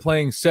teams are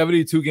playing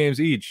 72 games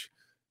each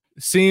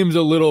seems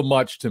a little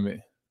much to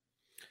me.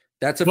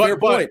 That's a fair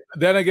point.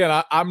 Then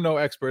again, I'm no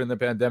expert in the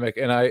pandemic,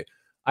 and I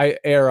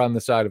err on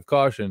the side of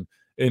caution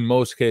in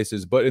most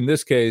cases. But in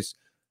this case,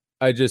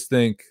 I just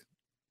think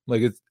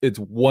like it's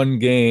one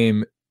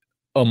game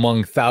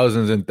among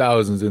thousands and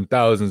thousands and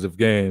thousands of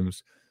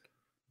games.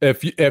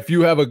 If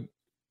you have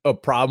a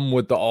problem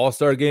with the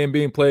All-Star game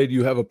being played,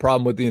 you have a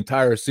problem with the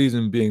entire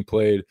season being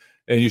played,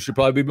 and you should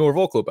probably be more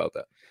vocal about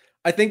that.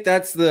 I think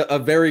that's a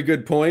very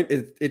good point.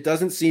 It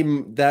doesn't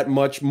seem that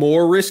much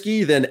more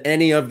risky than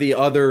any of the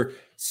other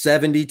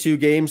 72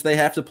 games they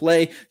have to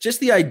play.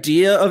 Just the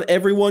idea of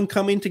everyone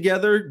coming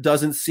together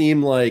doesn't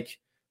seem like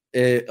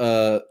it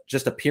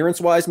just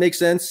appearance-wise makes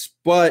sense.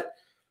 But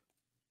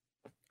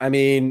I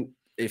mean,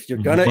 if you're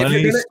gonna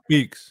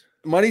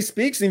money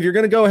speaks, and if you're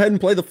gonna go ahead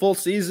and play the full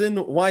season,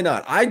 why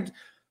not?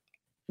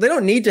 They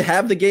don't need to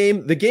have the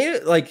game. The game,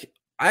 like,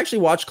 I actually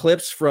watched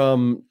clips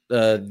from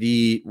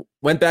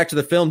went back to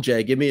the film.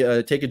 Jay, give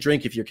me take a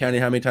drink if you're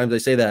counting how many times I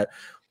say that.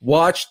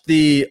 Watched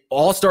the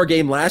All-Star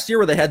game last year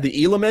where they had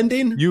the Elam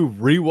ending. You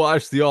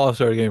rewatched the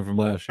All-Star game from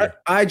last year.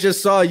 I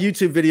just saw a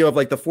YouTube video of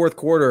like the fourth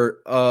quarter.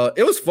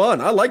 It was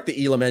fun. I like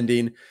the Elam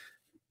ending.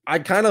 I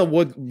kind of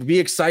would be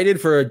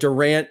excited for a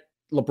Durant,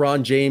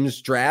 LeBron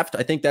James draft.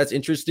 I think that's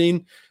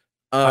interesting.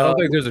 I don't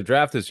think there's a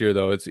draft this year,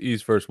 though. It's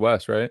East versus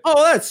West, right?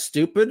 Oh, that's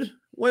stupid.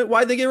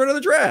 Why'd they get rid of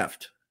the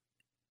draft?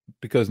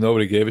 Because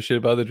nobody gave a shit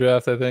about the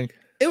draft, I think.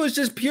 It was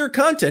just pure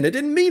content. It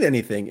didn't mean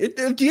anything.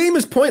 The game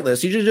is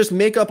pointless. You should just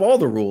make up all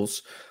the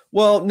rules.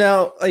 Well,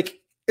 now, like,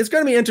 it's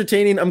going to be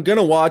entertaining. I'm going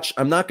to watch.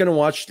 I'm not going to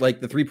watch,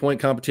 like, the 3-point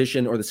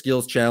competition or the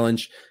skills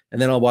challenge,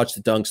 and then I'll watch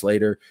the dunks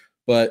later.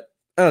 But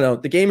I don't know.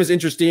 The game is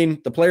interesting.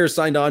 The players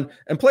signed on,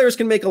 and players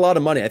can make a lot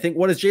of money. I think,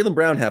 what does Jaylen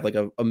Brown have? Like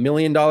a $1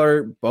 million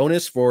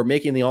bonus for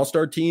making the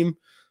All-Star team?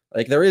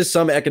 Like, there is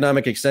some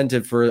economic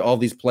incentive for all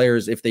these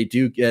players if they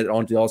do get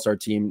onto the All-Star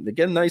team. They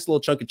get a nice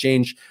little chunk of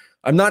change.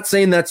 I'm not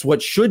saying that's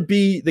what should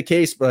be the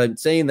case, but I'm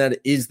saying that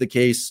it is the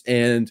case,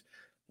 and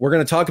we're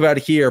going to talk about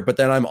it here, but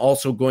then I'm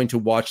also going to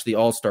watch the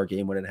All-Star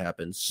game when it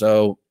happens.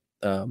 So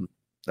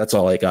that's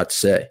all I got to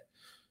say.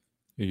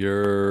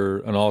 You're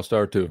an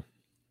All-Star too.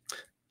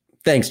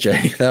 Thanks,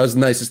 Jay. That was the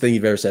nicest thing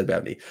you've ever said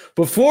about me.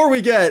 Before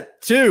we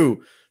get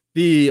to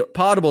the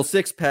Potable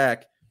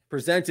Six-Pack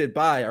presented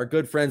by our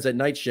good friends at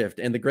Night Shift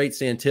and the Great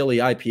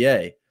Santilli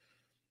IPA,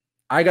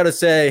 I got to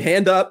say,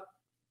 hand up,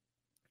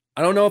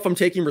 I don't know if I'm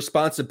taking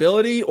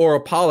responsibility or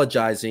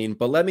apologizing,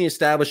 but let me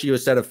establish you a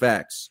set of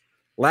facts.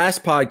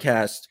 Last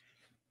podcast,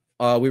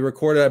 we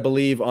recorded, I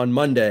believe, on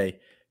Monday,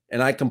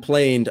 and I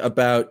complained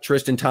about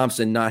Tristan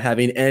Thompson not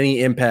having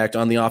any impact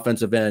on the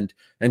offensive end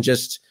and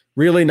just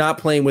really not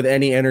playing with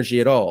any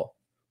energy at all.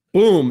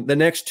 Boom, the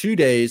next 2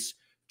 days,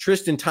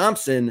 Tristan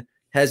Thompson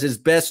has his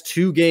best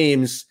 2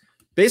 games,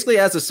 basically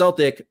as a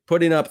Celtic,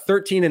 putting up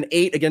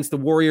 13-8 against the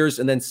Warriors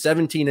and then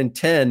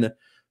 17-10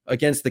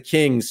 against the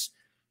Kings.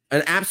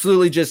 And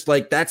absolutely just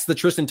like, that's the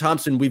Tristan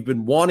Thompson we've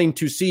been wanting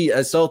to see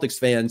as Celtics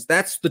fans.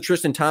 That's the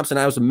Tristan Thompson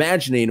I was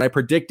imagining. I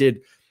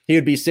predicted he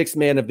would be 6th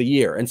man of the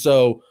year. And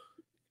so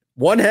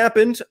one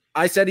happened.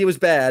 I said he was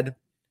bad.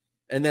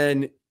 And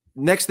then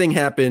next thing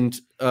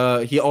happened.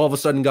 He all of a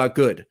sudden got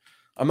good.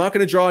 I'm not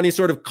going to draw any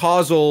sort of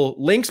causal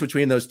links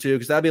between those two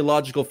because that'd be a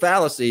logical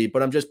fallacy,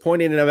 but I'm just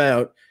pointing them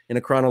out in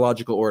a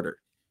chronological order.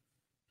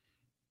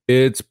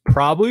 It's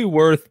probably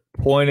worth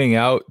pointing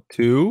out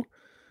too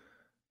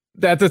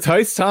that the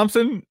Tice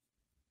Thompson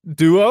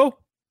duo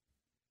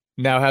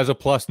now has a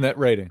plus net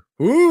rating.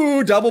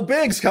 Ooh, double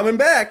bigs coming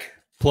back.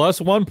 Plus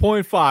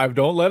 1.5.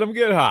 Don't let them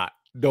get hot.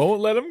 Don't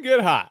let them get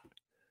hot.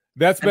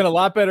 That's been a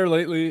lot better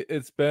lately.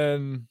 It's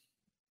been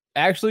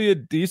actually a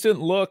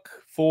decent look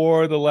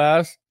for the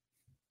last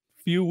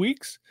few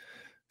weeks.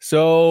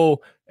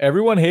 So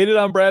everyone hated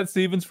on Brad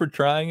Stevens for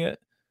trying it.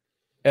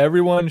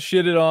 Everyone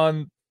shitted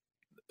on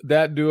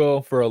that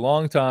duo for a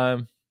long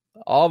time.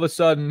 All of a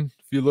sudden,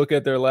 if you look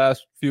at their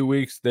last few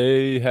weeks,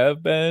 they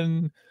have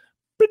been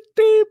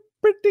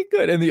pretty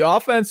good. And the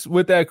offense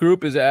with that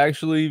group is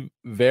actually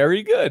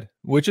very good,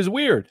 which is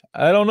weird.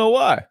 I don't know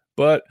why,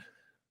 but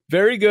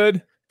very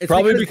good. It's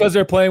probably because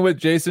they're playing with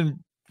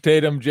Jason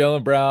Tatum,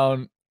 Jaylen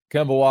Brown,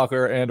 Kemba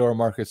Walker, and or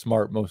Marcus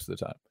Smart most of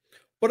the time.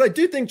 But I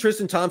do think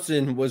Tristan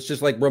Thompson was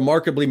just like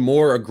remarkably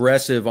more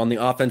aggressive on the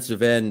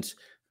offensive end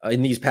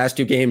in these past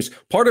 2 games.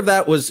 Part of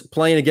that was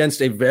playing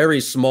against a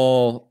very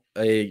small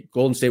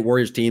Golden State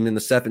Warriors team in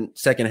the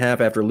second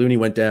half after Looney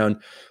went down.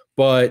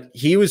 But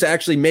he was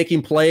actually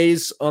making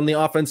plays on the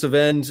offensive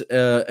end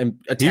and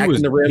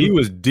attacking the rim. He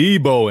was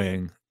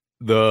deboing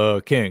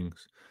the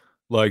Kings,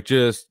 like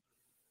just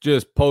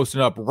posting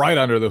up right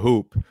under the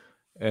hoop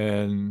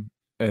and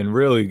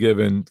really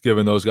giving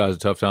those guys a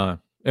tough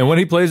time. And when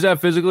he plays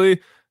that physically,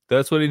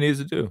 that's what he needs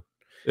to do.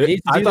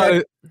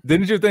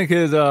 Didn't you think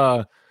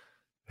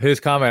his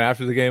comment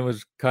after the game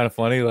was kind of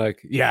funny?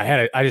 Like,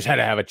 yeah, I just had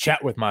to have a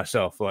chat with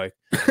myself, like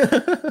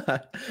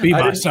be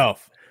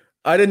myself.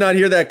 I did not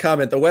hear that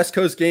comment. The West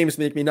Coast games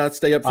make me not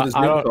stay up for these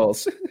room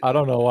calls. I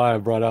don't know why I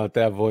brought out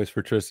that voice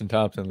for Tristan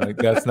Thompson. Like,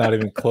 that's not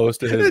even close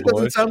to his voice. It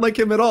doesn't sound like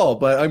him at all,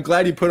 but I'm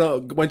glad he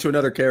went to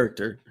another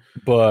character.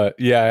 But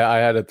yeah, I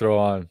had to throw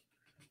on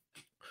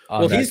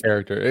that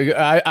character.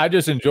 I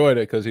just enjoyed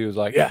it because he was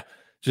like, yeah,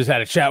 just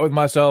had a chat with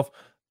myself,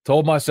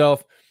 told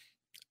myself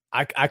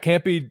I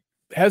can't be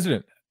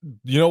hesitant.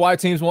 You know why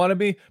teams want to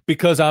be?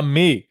 Because I'm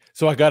me.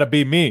 So I got to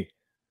be me.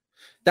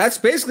 That's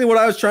basically what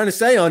I was trying to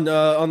say on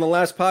the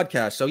last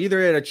podcast. So either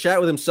he had a chat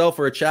with himself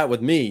or a chat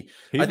with me.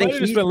 I think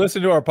he's been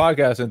listening to our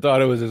podcast and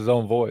thought it was his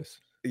own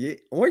voice.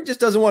 Or he just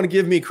doesn't want to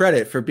give me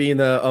credit for being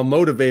a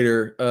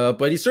motivator.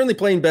 But he's certainly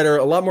playing better,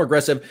 a lot more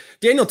aggressive.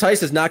 Daniel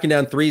Tice is knocking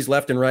down threes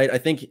left and right. I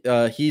think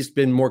he's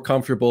been more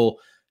comfortable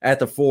at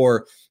the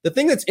 4. The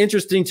thing that's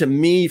interesting to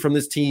me from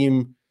this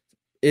team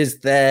is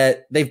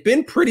that they've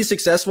been pretty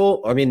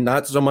successful. I mean,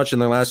 not so much in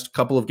their last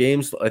couple of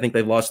games. I think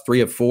they've lost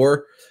 3 of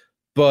 4.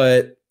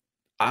 But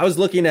I was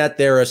looking at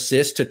their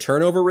assist to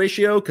turnover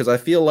ratio because I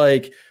feel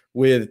like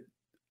with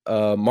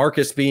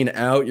Marcus being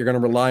out, you're going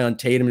to rely on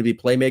Tatum to be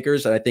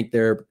playmakers. And I think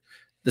the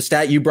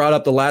stat you brought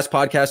up the last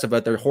podcast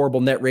about their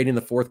horrible net rating in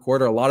the 4th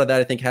quarter, a lot of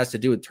that I think has to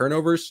do with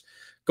turnovers.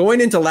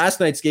 Going into last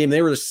night's game,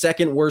 they were the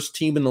 2nd worst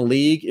team in the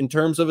league in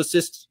terms of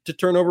assist to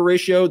turnover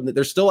ratio.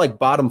 They're still like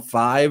bottom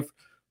 5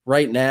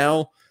 right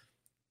now.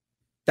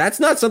 That's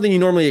not something you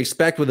normally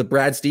expect with a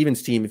Brad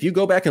Stevens team. If you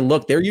go back and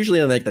look, they're usually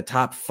in like the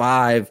top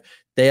 5.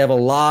 They have a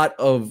lot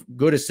of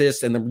good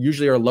assists and they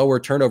usually are a lower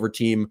turnover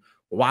team.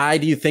 Why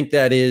do you think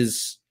that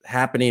is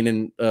happening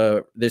in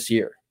this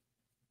year?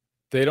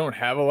 They don't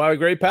have a lot of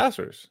great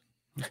passers.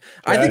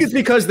 I think it's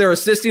because they're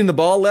assisting the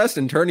ball less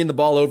and turning the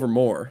ball over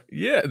more.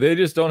 Yeah, they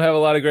just don't have a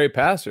lot of great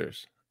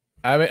passers.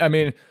 I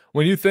mean,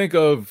 when you think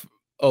of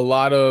a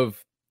lot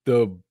of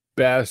the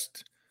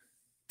best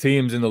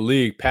teams in the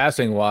league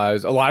passing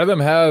wise. A lot of them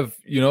have,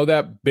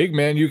 that big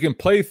man you can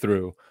play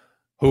through,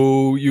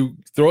 who you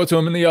throw it to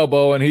him in the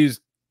elbow and he's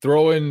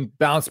throwing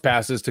bounce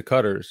passes to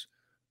cutters.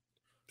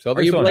 Celtics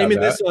Are you blaming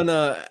this on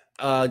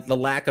the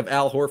lack of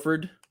Al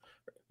Horford?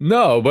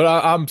 No, but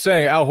I'm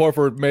saying Al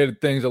Horford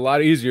made things a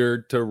lot easier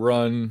to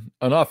run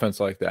an offense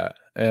like that.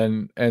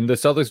 And the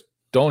Celtics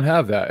don't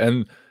have that.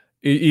 And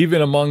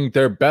even among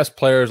their best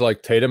players,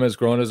 like Tatum has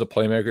grown as a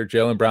playmaker,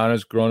 Jaylen Brown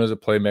has grown as a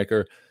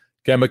playmaker,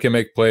 Kemba can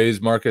make plays,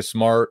 Marcus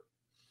Smart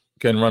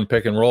can run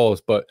pick and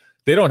rolls, but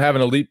they don't have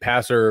an elite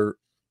passer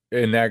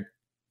in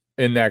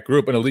that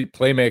group, an elite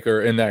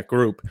playmaker in that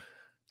group.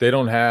 They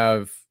don't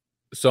have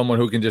someone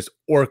who can just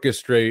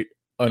orchestrate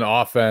an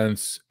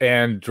offense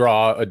and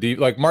draw a deep,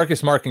 like Marcus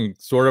Smart can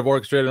sort of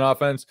orchestrate an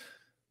offense,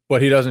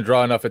 but he doesn't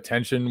draw enough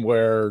attention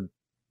where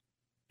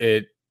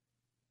it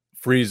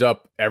frees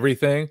up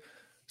everything.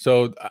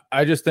 So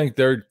I just think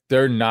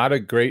they're not a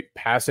great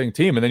passing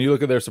team. And then you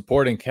look at their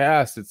supporting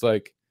cast, it's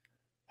like,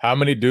 how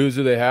many dudes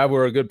do they have who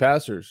are good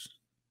passers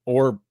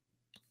or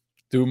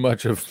do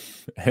much of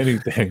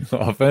anything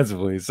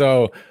offensively?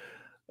 So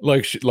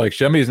like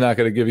Shemi's not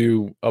going to give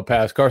you a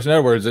pass. Carson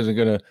Edwards isn't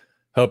going to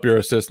help your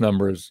assist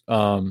numbers.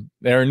 Aaron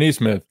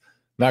Nesmith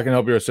not going to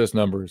help your assist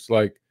numbers.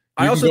 Like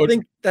I also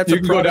think that's you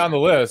can go down the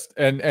list,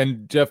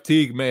 and Jeff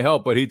Teague may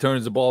help, but he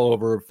turns the ball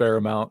over a fair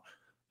amount.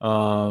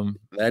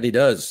 That he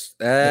does.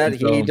 I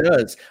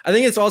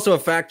think it's also a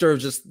factor of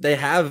just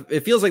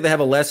it feels like they have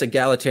a less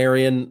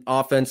egalitarian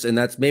offense, and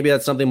that's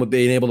something with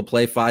being able to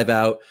play 5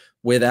 out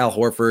with Al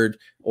Horford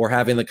or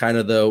having the kind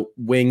of the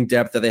wing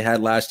depth that they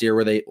had last year,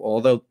 where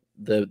although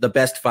the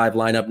best 5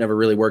 lineup never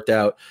really worked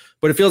out.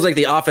 But it feels like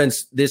the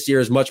offense this year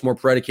is much more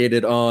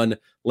predicated on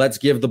let's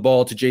give the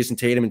ball to Jason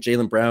Tatum and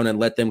Jaylen Brown and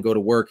let them go to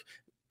work,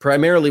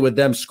 primarily with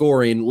them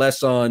scoring,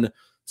 less on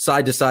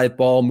side-to-side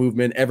ball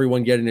movement,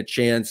 everyone getting a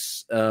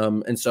chance.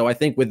 And so I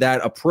think with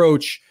that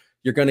approach,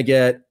 you're going to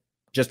get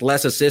just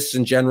less assists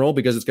in general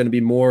because it's going to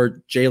be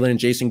more Jaylen and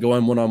Jason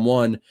going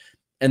one-on-one.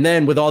 And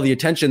then with all the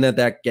attention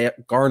that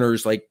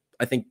garners, like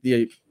I think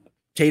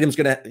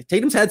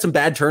Tatum's had some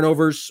bad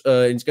turnovers.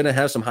 He's going to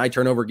have some high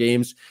turnover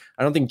games.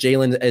 I don't think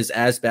Jaylen is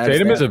as bad.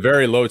 Tatum is a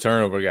very low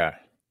turnover guy.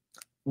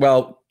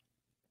 Well,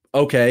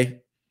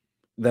 okay,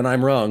 then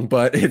I'm wrong.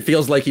 But it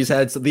feels like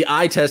the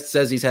eye test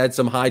says he's had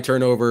some high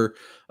turnover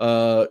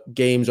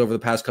games over the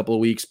past couple of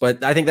weeks.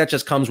 But I think that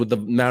just comes with the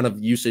amount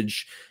of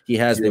usage he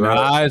has. Your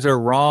eyes are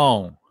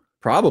wrong.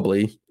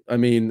 Probably. I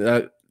mean,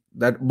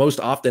 that most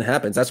often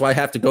happens. That's why I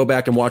have to go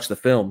back and watch the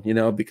film,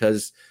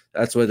 because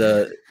that's what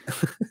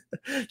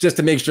just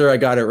to make sure I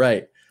got it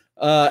right.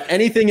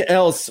 Anything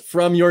else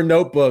from your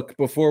notebook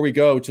before we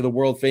go to the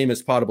world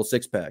famous potable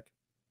 6-pack?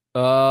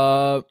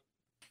 I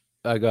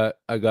got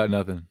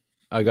nothing.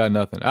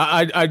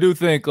 I do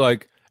think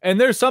and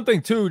there's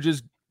something too,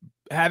 just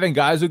having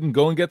guys who can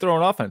go and get their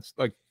own offense.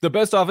 Like the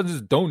best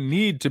offenses don't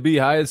need to be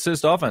high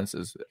assist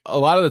offenses. A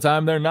lot of the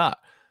time they're not.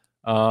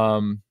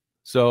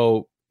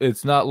 So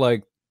it's not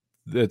like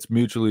it's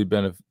mutually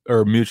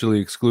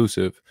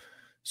exclusive.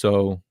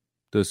 So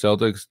the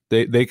Celtics,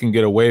 they can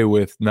get away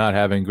with not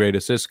having great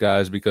assist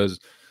guys because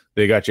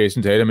they got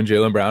Jason Tatum and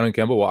Jaylen Brown and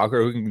Kemba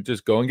Walker who can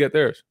just go and get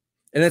theirs.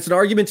 And it's an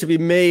argument to be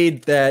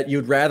made that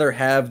you'd rather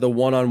have the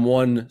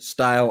one-on-one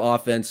style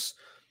offense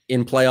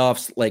in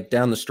playoffs, like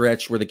down the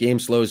stretch where the game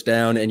slows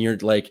down and you're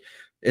like,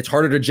 it's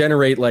harder to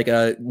generate like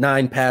a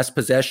 9-pass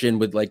possession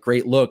with like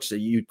great looks. So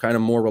you kind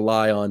of more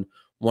rely on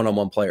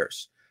one-on-one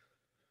players.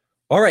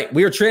 All right,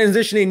 we are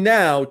transitioning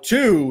now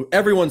to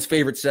everyone's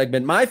favorite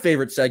segment, my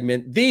favorite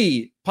segment,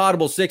 the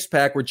Potable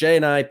 6-Pack, where Jay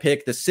and I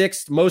pick the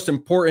 6 most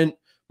important,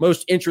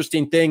 most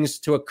interesting things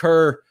to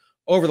occur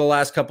over the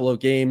last couple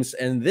of games.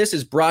 And this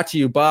is brought to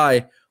you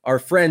by our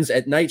friends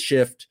at Night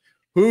Shift,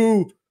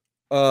 who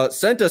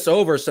sent us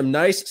over some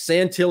nice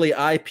Santilli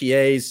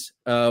IPAs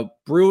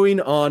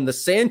brewing on the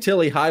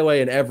Santilli Highway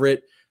in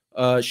Everett.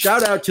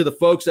 Shout out to the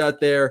folks out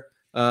there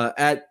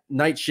at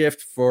Night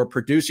Shift for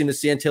producing the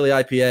Santilli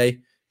IPA.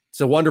 It's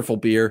a wonderful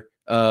beer.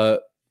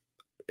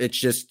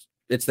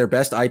 It's their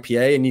best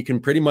IPA, and you can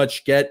pretty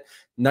much get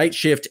Night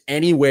Shift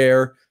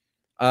anywhere.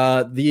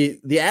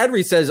 The ad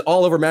read says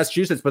all over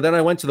Massachusetts, but then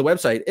I went to the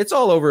website. It's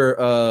all over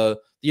the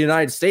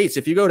United States.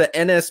 If you go to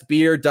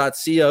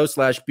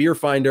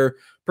nsbeer.co/beerfinder,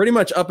 pretty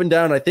much up and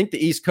down, I think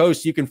the East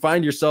Coast, you can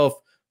find yourself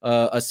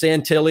a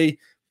Santilli.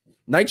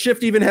 Night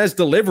Shift even has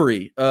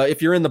delivery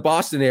if you're in the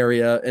Boston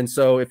area. And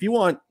so if you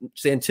want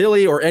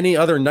Santilli or any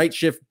other Night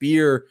Shift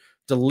beer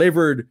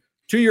delivered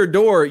to your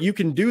door, you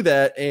can do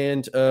that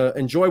and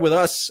enjoy with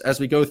us as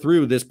we go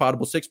through this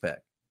potable 6-pack.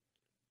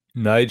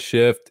 Night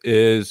Shift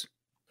is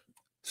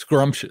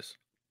scrumptious.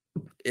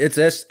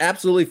 It's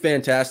absolutely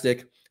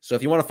fantastic. So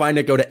if you want to find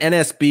it, go to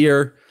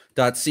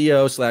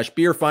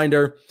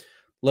nsbeer.co/beerfinder.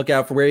 Look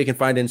out for where you can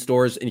find it in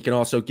stores, and you can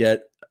also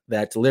get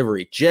that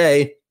delivery.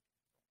 Jay,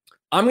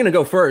 I'm going to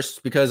go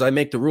first because I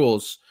make the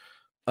rules.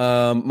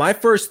 My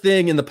first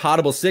thing in the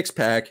potable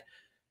 6-pack,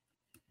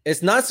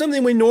 it's not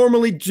something we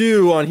normally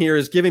do on here,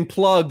 is giving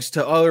plugs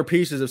to other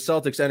pieces of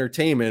Celtics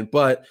entertainment,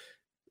 but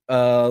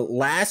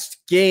last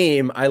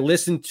game, I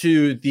listened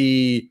to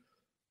the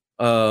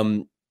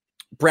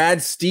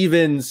Brad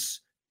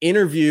Stevens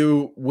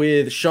interview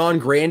with Sean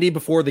Grandy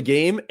before the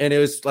game, and it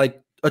was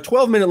like a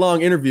 12-minute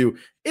long interview.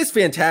 It's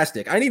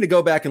fantastic. I need to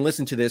go back and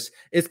listen to this.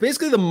 It's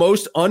basically the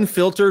most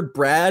unfiltered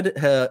Brad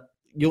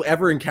you'll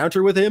ever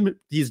encounter with him.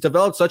 He's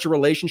developed such a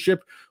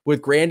relationship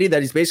with Grandy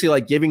that he's basically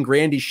like giving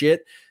Grandy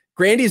shit.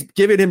 Grandy's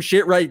giving him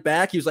shit right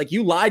back. He was like,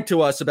 you lied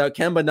to us about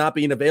Kemba not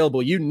being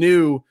available. You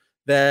knew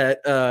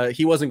that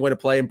he wasn't going to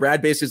play. And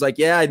Brad basically is like,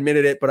 yeah, I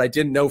admitted it, but I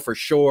didn't know for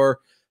sure.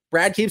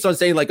 Brad keeps on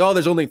saying like, oh,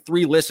 there's only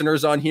 3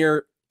 listeners on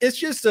here. It's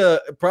just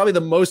probably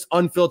the most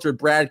unfiltered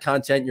Brad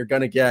content you're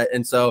going to get.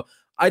 And so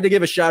I had to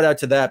give a shout out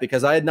to that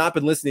because I had not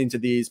been listening to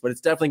these, but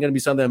it's definitely going to be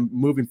something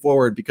moving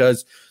forward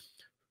because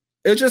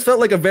it just felt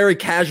like a very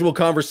casual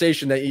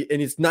conversation and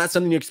it's not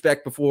something you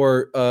expect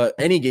before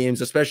any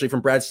games, especially from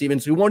Brad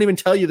Stevens, who won't even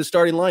tell you the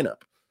starting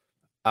lineup.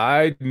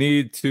 I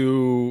need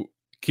to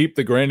keep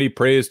the Grandy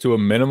praise to a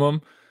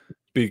minimum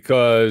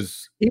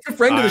because he's a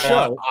friend of the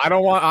show. I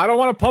don't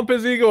want to pump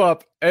his ego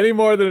up any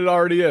more than it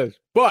already is.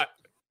 But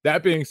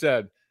that being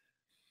said,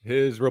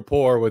 his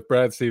rapport with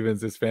Brad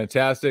Stevens is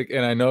fantastic,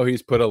 and I know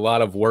he's put a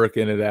lot of work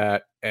into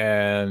that.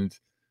 And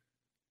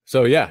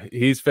so, yeah,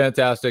 he's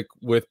fantastic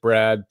with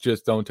Brad.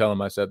 Just don't tell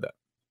him I said that.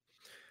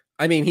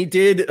 I mean, he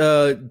did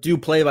do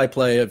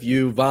play-by-play of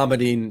you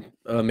vomiting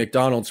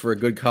McDonald's for a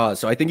good cause.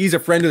 So I think he's a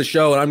friend of the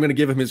show, and I'm going to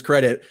give him his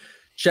credit.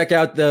 Check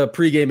out the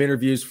pregame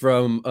interviews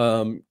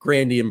from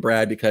Grandy and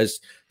Brad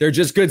because they're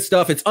just good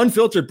stuff. It's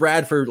unfiltered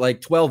Brad for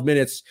like 12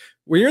 minutes.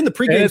 When you're in the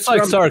pregame, and it's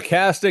like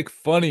sarcastic,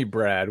 funny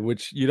Brad,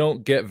 which you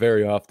don't get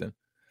very often.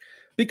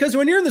 Because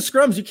when you're in the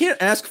scrums, you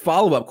can't ask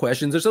follow-up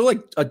questions. There's no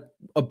like a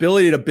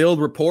ability to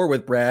build rapport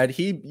with Brad.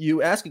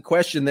 You ask a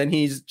question, then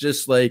he's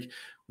just like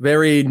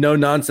very no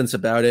nonsense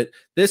about it.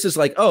 This is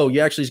like, oh,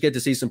 you actually get to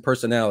see some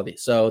personality.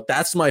 So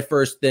that's my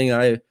first thing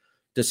I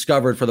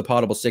discovered for the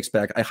Potable Six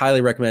Pack. I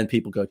highly recommend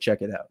people go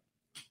check it out.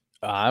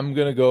 I'm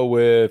gonna go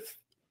with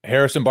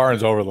Harrison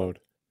Barnes overload.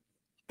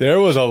 There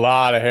was a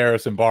lot of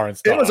Harrison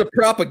Barnes talk. It was a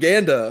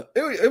propaganda.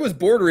 It was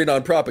bordering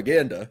on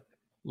propaganda. A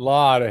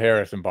lot of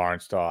Harrison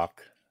Barnes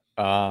talk.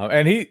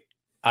 And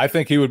I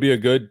think he would be a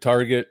good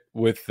target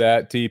with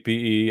that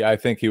TPE. I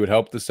think he would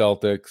help the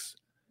Celtics,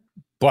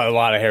 but a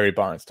lot of Harry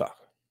Barnes talk.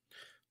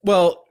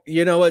 Well,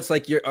 you know, it's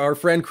like our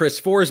friend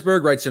Chris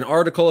Forsberg writes an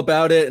article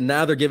about it, and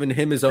now they're giving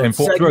him his own And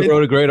Forsberg segment.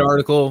 wrote a great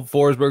article.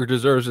 Forsberg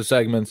deserves the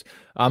segments.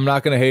 I'm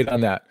not going to hate on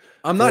that.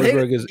 I'm not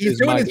Forsberg hating.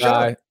 is my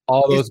guy.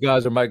 All those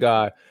guys are my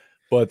guy.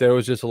 But there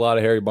was just a lot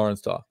of Harry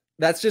Barnes talk.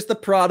 That's just the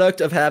product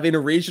of having a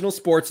regional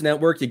sports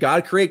network. You got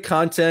to create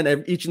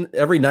content each and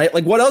every night.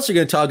 Like, what else are you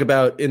going to talk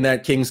about in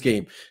that Kings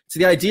game? It's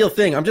the ideal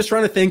thing. I'm just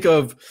trying to think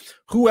of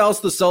who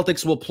else the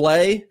Celtics will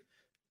play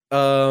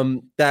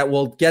that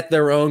will get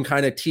their own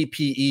kind of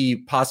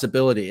TPE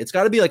possibility. It's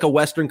got to be like a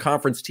Western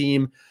Conference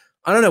team.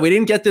 I don't know. We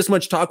didn't get this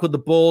much talk with the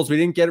Bulls. We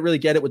didn't really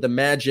get it with the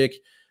Magic.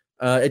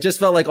 It just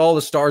felt like all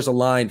the stars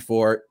aligned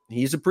for it.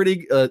 He's a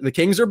pretty the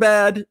Kings are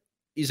bad.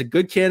 He's a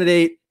good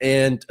candidate,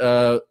 and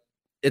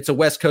it's a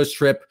West Coast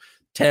trip,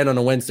 10 on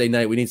a Wednesday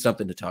night. We need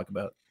something to talk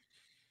about.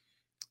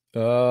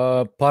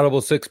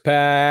 Potable Six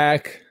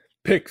Pack,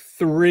 pick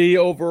 3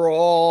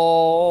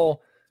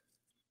 overall.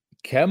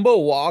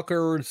 Kemba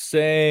Walker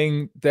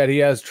saying that he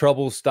has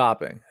trouble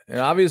stopping. And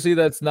obviously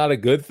that's not a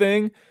good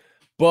thing,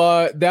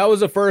 but that was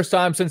the first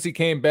time since he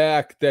came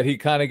back that he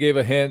kind of gave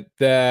a hint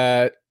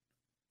that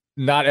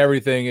not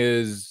everything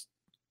is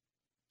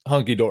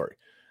hunky-dory.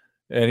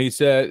 And he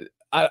said,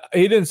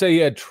 he didn't say he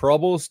had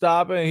trouble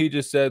stopping. He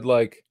just said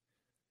like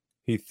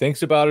he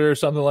thinks about it or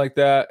something like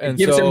that. And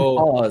gives him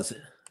pause.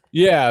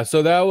 Yeah,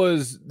 so that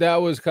was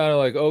kind of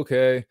like,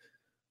 okay.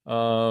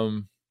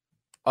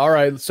 All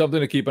right, something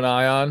to keep an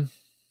eye on.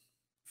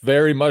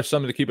 Very much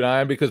something to keep an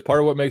eye on because part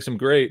of what makes him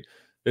great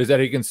is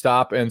that he can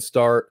stop and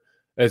start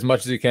as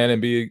much as he can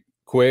and be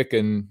quick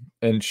and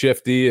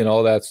shifty and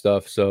all that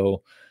stuff.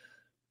 So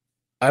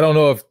I don't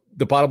know if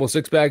the Potable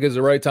Six Pack is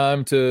the right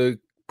time to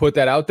put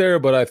that out there,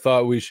 but I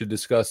thought we should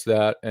discuss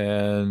that,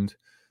 and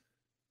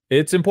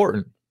it's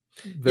important.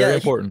 Very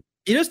important.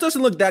 He just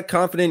doesn't look that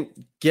confident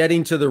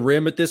getting to the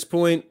rim at this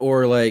point,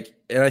 or like,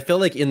 and I feel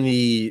like in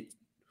the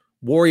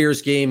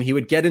Warriors game, he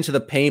would get into the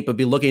paint, but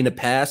be looking to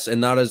pass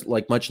and not as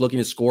like much looking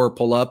to score or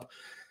pull up.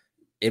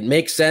 It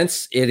makes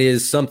sense. It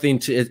is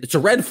something it's a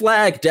red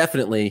flag,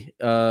 definitely.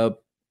 And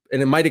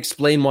it might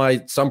explain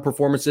why some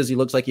performances he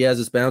looks like he has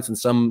his bounce and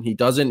some he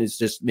doesn't. It's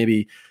just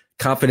maybe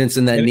confidence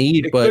in that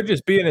need, it but could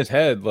just be in his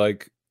head.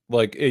 Like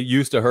it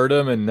used to hurt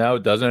him and now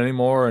it doesn't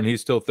anymore. And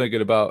he's still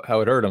thinking about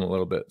how it hurt him a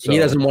little bit. So he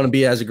doesn't want to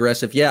be as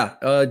aggressive. Yeah.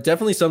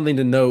 Definitely something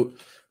to note.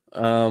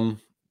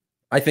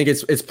 I think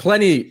it's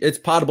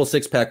Potable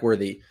Six Pack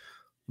worthy.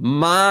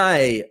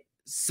 My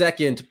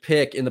second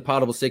pick in the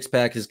Potable Six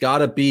Pack has got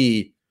to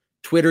be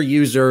Twitter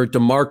user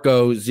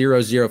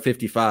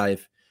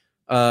DeMarco0055.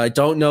 I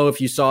don't know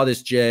if you saw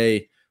this,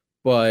 Jay,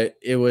 but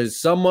it was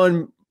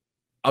someone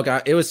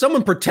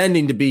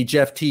pretending to be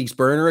Jeff Teague's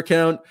burner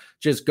account,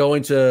 just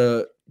going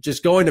to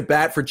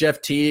bat for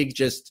Jeff Teague,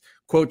 just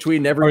quote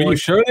tweeting Are everyone. you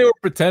sure they were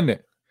pretending?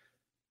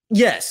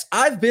 Yes,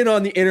 I've been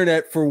on the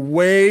internet for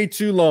way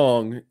too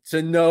long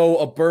to know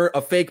a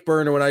fake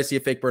burner when I see a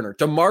fake burner.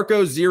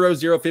 DeMarco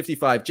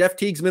 0055. Jeff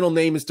Teague's middle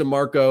name is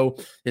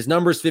DeMarco. His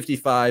number is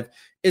 55.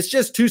 It's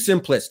just too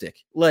simplistic.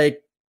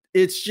 Like,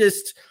 it's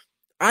just,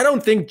 I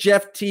don't think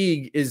Jeff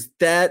Teague is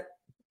that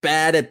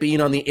bad at being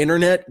on the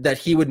internet that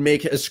he would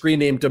make a screen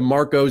name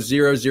DeMarco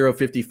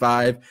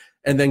 0055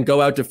 and then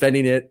go out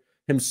defending it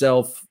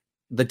himself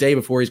the day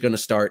before he's going to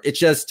start. It's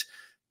just,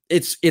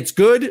 it's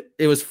good.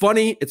 It was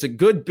funny. It's a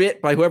good bit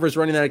by whoever's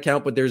running that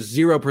account, but there's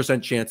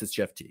 0% chance it's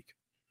Jeff Teague.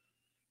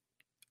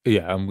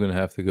 Yeah, I'm gonna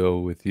have to go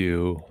with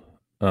you.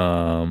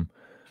 I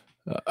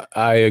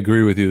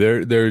agree with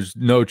you. There's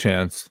no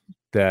chance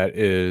that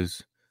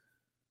is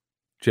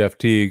Jeff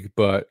Teague,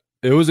 but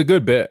it was a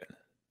good bit.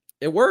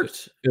 It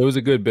worked. It was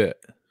a good bit.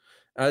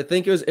 I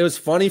think it was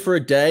funny for a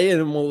day,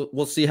 and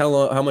we'll see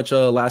how much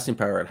lasting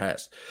power it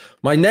has.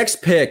 My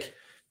next pick,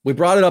 we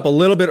brought it up a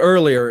little bit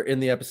earlier in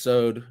the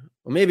episode.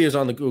 Well, maybe it was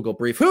on the Google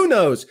brief. Who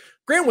knows?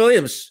 Grant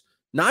Williams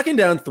knocking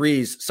down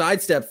threes,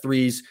 sidestep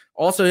threes,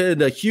 also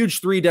hit a huge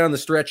three down the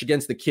stretch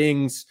against the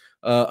Kings,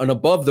 an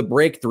above the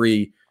break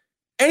three.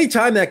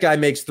 Anytime that guy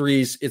makes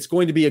threes, it's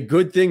going to be a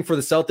good thing for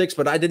the Celtics,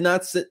 but I did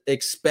not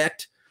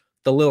expect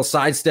the little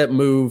sidestep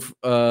move.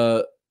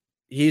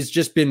 He's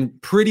just been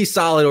pretty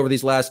solid over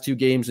these last two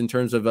games in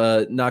terms of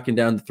knocking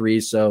down the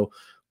threes. So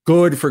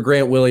good for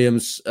Grant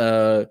Williams.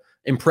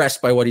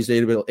 Impressed by what he's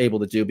able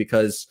to do,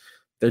 because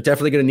they're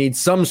definitely going to need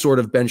some sort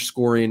of bench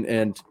scoring,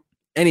 and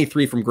any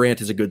three from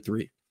Grant is a good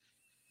three.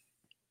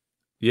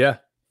 Yeah.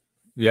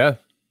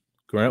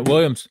 Grant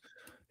Williams.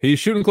 He's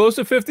shooting close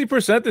to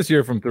 50% this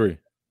year from three.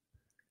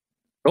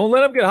 Don't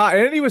let him get hot.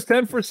 And he was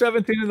 10 for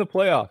 17 in the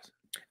playoffs.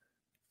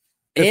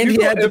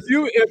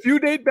 If you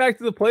date back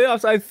to the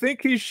playoffs, I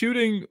think he's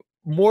shooting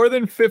more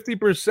than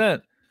 50%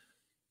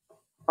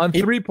 on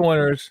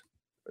three-pointers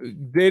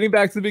dating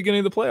back to the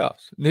beginning of the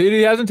playoffs.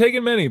 He hasn't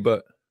taken many,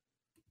 but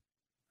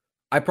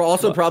I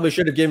probably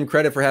should have given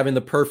credit for having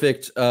the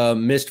perfect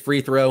missed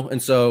free throw.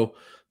 And so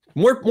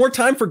more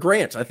time for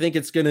Grant. I think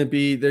it's going to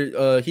be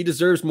there. He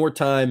deserves more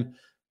time,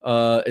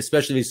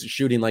 especially if he's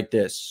shooting like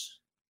this.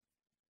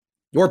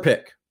 Your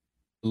pick.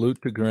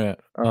 Salute to Grant.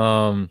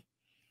 My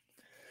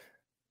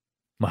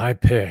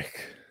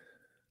pick.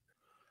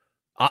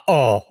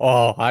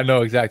 I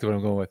know exactly what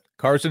I'm going with.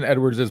 Carson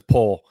Edwards'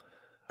 pull.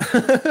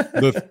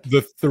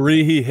 The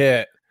three he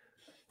hit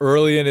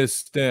early in his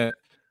stint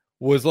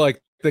was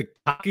like the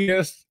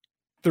cockiest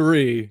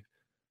three,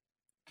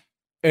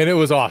 and it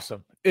was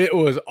awesome. It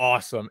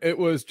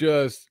was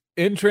just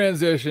in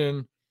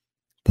transition,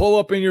 pull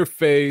up in your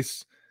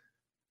face,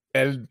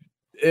 and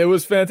it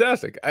was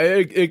fantastic.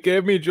 It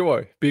gave me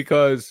joy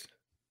because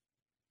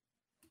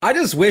I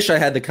just wish I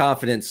had the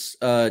confidence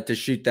to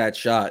shoot that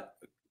shot,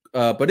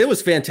 but it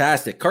was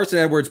fantastic. Carson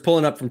Edwards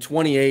pulling up from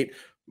 28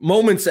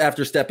 moments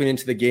after stepping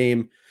into the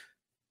game.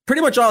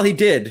 Pretty much all he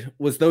did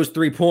was those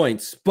 3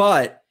 points,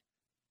 but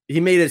he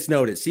made us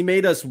notice. He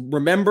made us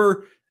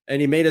remember, and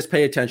he made us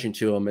pay attention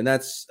to him, and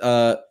that's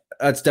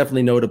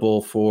definitely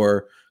notable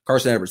for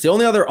Carson Edwards. The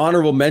only other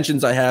honorable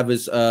mentions I have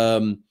is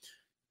Jaylen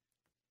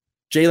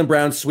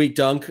Brown's sweet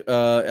dunk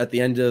at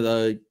the end of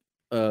the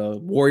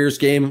Warriors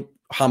game.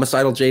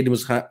 Homicidal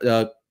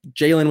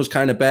Jaylen was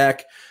kind of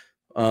back,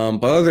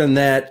 but other than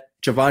that,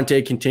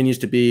 Javonte continues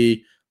to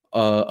be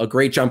a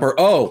great jumper.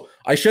 Oh,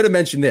 I should have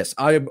mentioned this.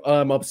 I'm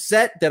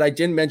upset that I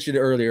didn't mention it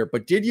earlier,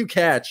 but did you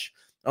catch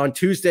on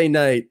Tuesday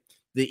night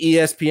the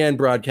ESPN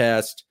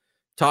broadcast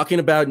talking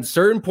about a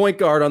certain point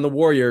guard on the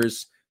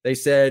Warriors? They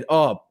said,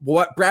 "Oh,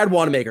 what Brad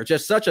Wanamaker,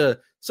 just such a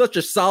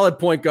solid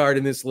point guard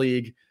in this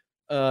league."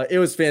 It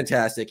was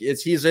fantastic.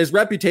 His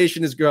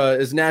reputation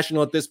is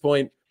national at this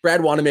point.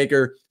 Brad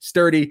Wanamaker,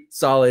 sturdy,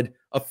 solid,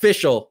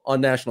 official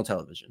on national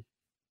television.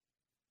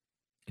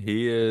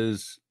 He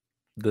is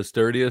the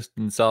sturdiest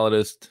and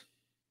solidest.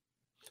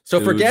 So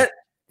forget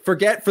for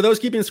those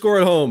keeping score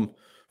at home.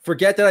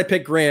 Forget that I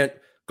picked Grant.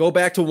 Go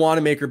back to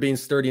Wanamaker being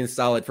sturdy and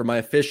solid for my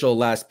official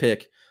last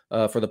pick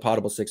for the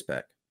Potable Six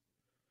Pack.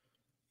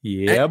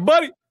 Yeah,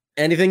 buddy.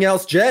 Anything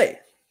else, Jay?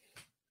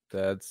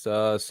 That's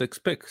 6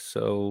 picks.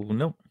 So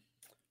no,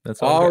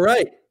 that's all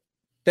right.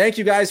 Thank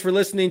you guys for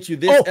listening to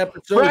this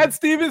episode. Brad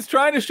Stevens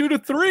trying to shoot a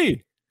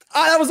three.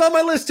 That was on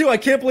my list too. I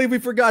can't believe we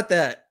forgot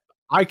that.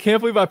 I can't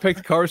believe I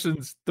picked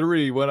Carson's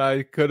three when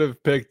I could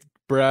have picked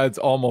Brad's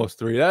almost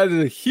three. That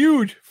is a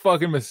huge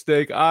fucking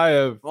mistake. I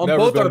have on never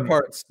both been our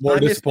parts more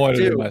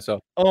disappointed in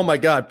myself. Oh my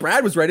God.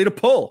 Brad was ready to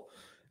pull.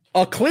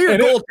 A clear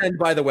goaltend,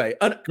 by the way.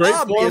 An great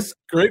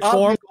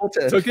form.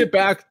 Took it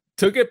back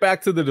to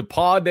the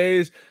DePaul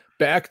days,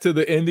 back to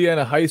the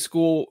Indiana high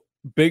school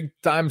big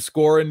time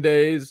scoring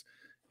days.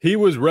 He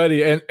was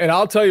ready, and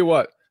I'll tell you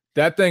what,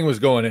 that thing was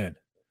going in.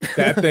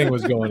 That thing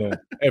was going in.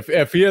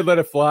 If he had let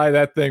it fly,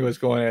 that thing was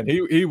going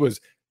in. He was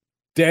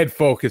dead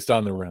focused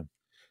on the rim.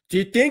 Do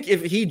you think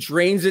if he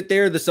drains it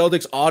there, the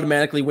Celtics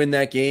automatically win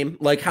that game?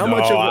 Like how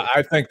much?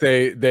 I think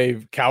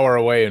they cower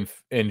away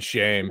in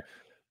shame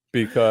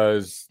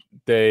because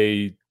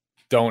they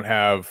don't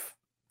have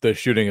the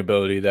shooting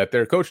ability that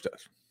their coach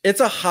does. It's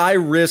a high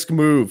risk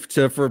move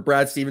for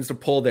Brad Stevens to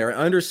pull there. I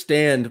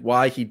understand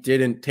why he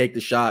didn't take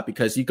the shot,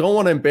 because you don't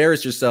want to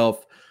embarrass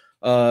yourself.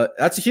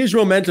 That's a huge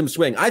momentum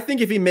swing. I think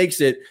if he makes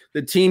it,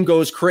 the team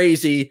goes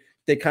crazy.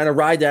 They kind of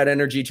ride that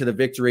energy to the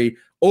victory,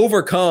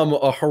 overcome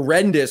a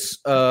horrendous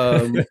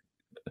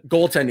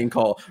goaltending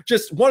call.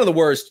 Just one of the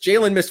worst.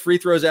 Jalen missed free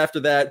throws after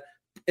that.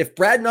 If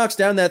Brad knocks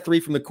down that 3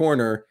 from the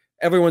corner,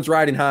 everyone's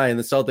riding high, and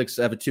the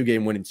Celtics have a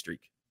 2-game winning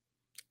streak.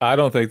 I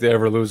don't think they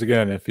ever lose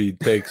again if he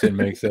takes and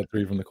makes that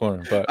 3 from the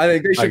corner. But I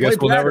think they should. I guess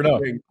play we'll never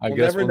Brad know. I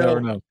guess we'll never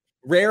know.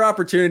 Rare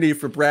opportunity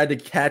for Brad to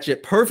catch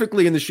it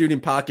perfectly in the shooting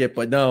pocket,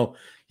 but no,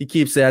 he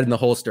keeps that in the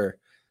holster.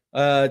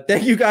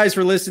 Thank you guys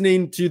for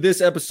listening to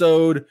this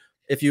episode.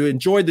 If you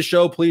enjoyed the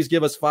show, please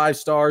give us 5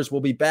 stars. We'll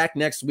be back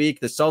next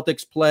week. The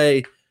Celtics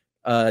play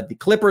the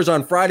Clippers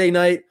on Friday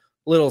night.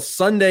 Little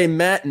Sunday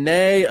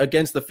matinee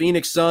against the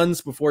Phoenix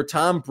Suns before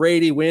Tom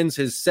Brady wins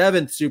his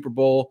 7th Super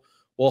Bowl.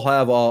 We'll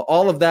have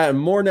all of that and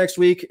more next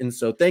week. And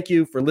so thank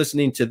you for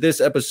listening to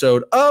this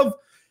episode of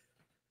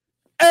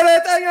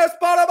Anything is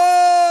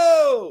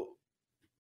Possible!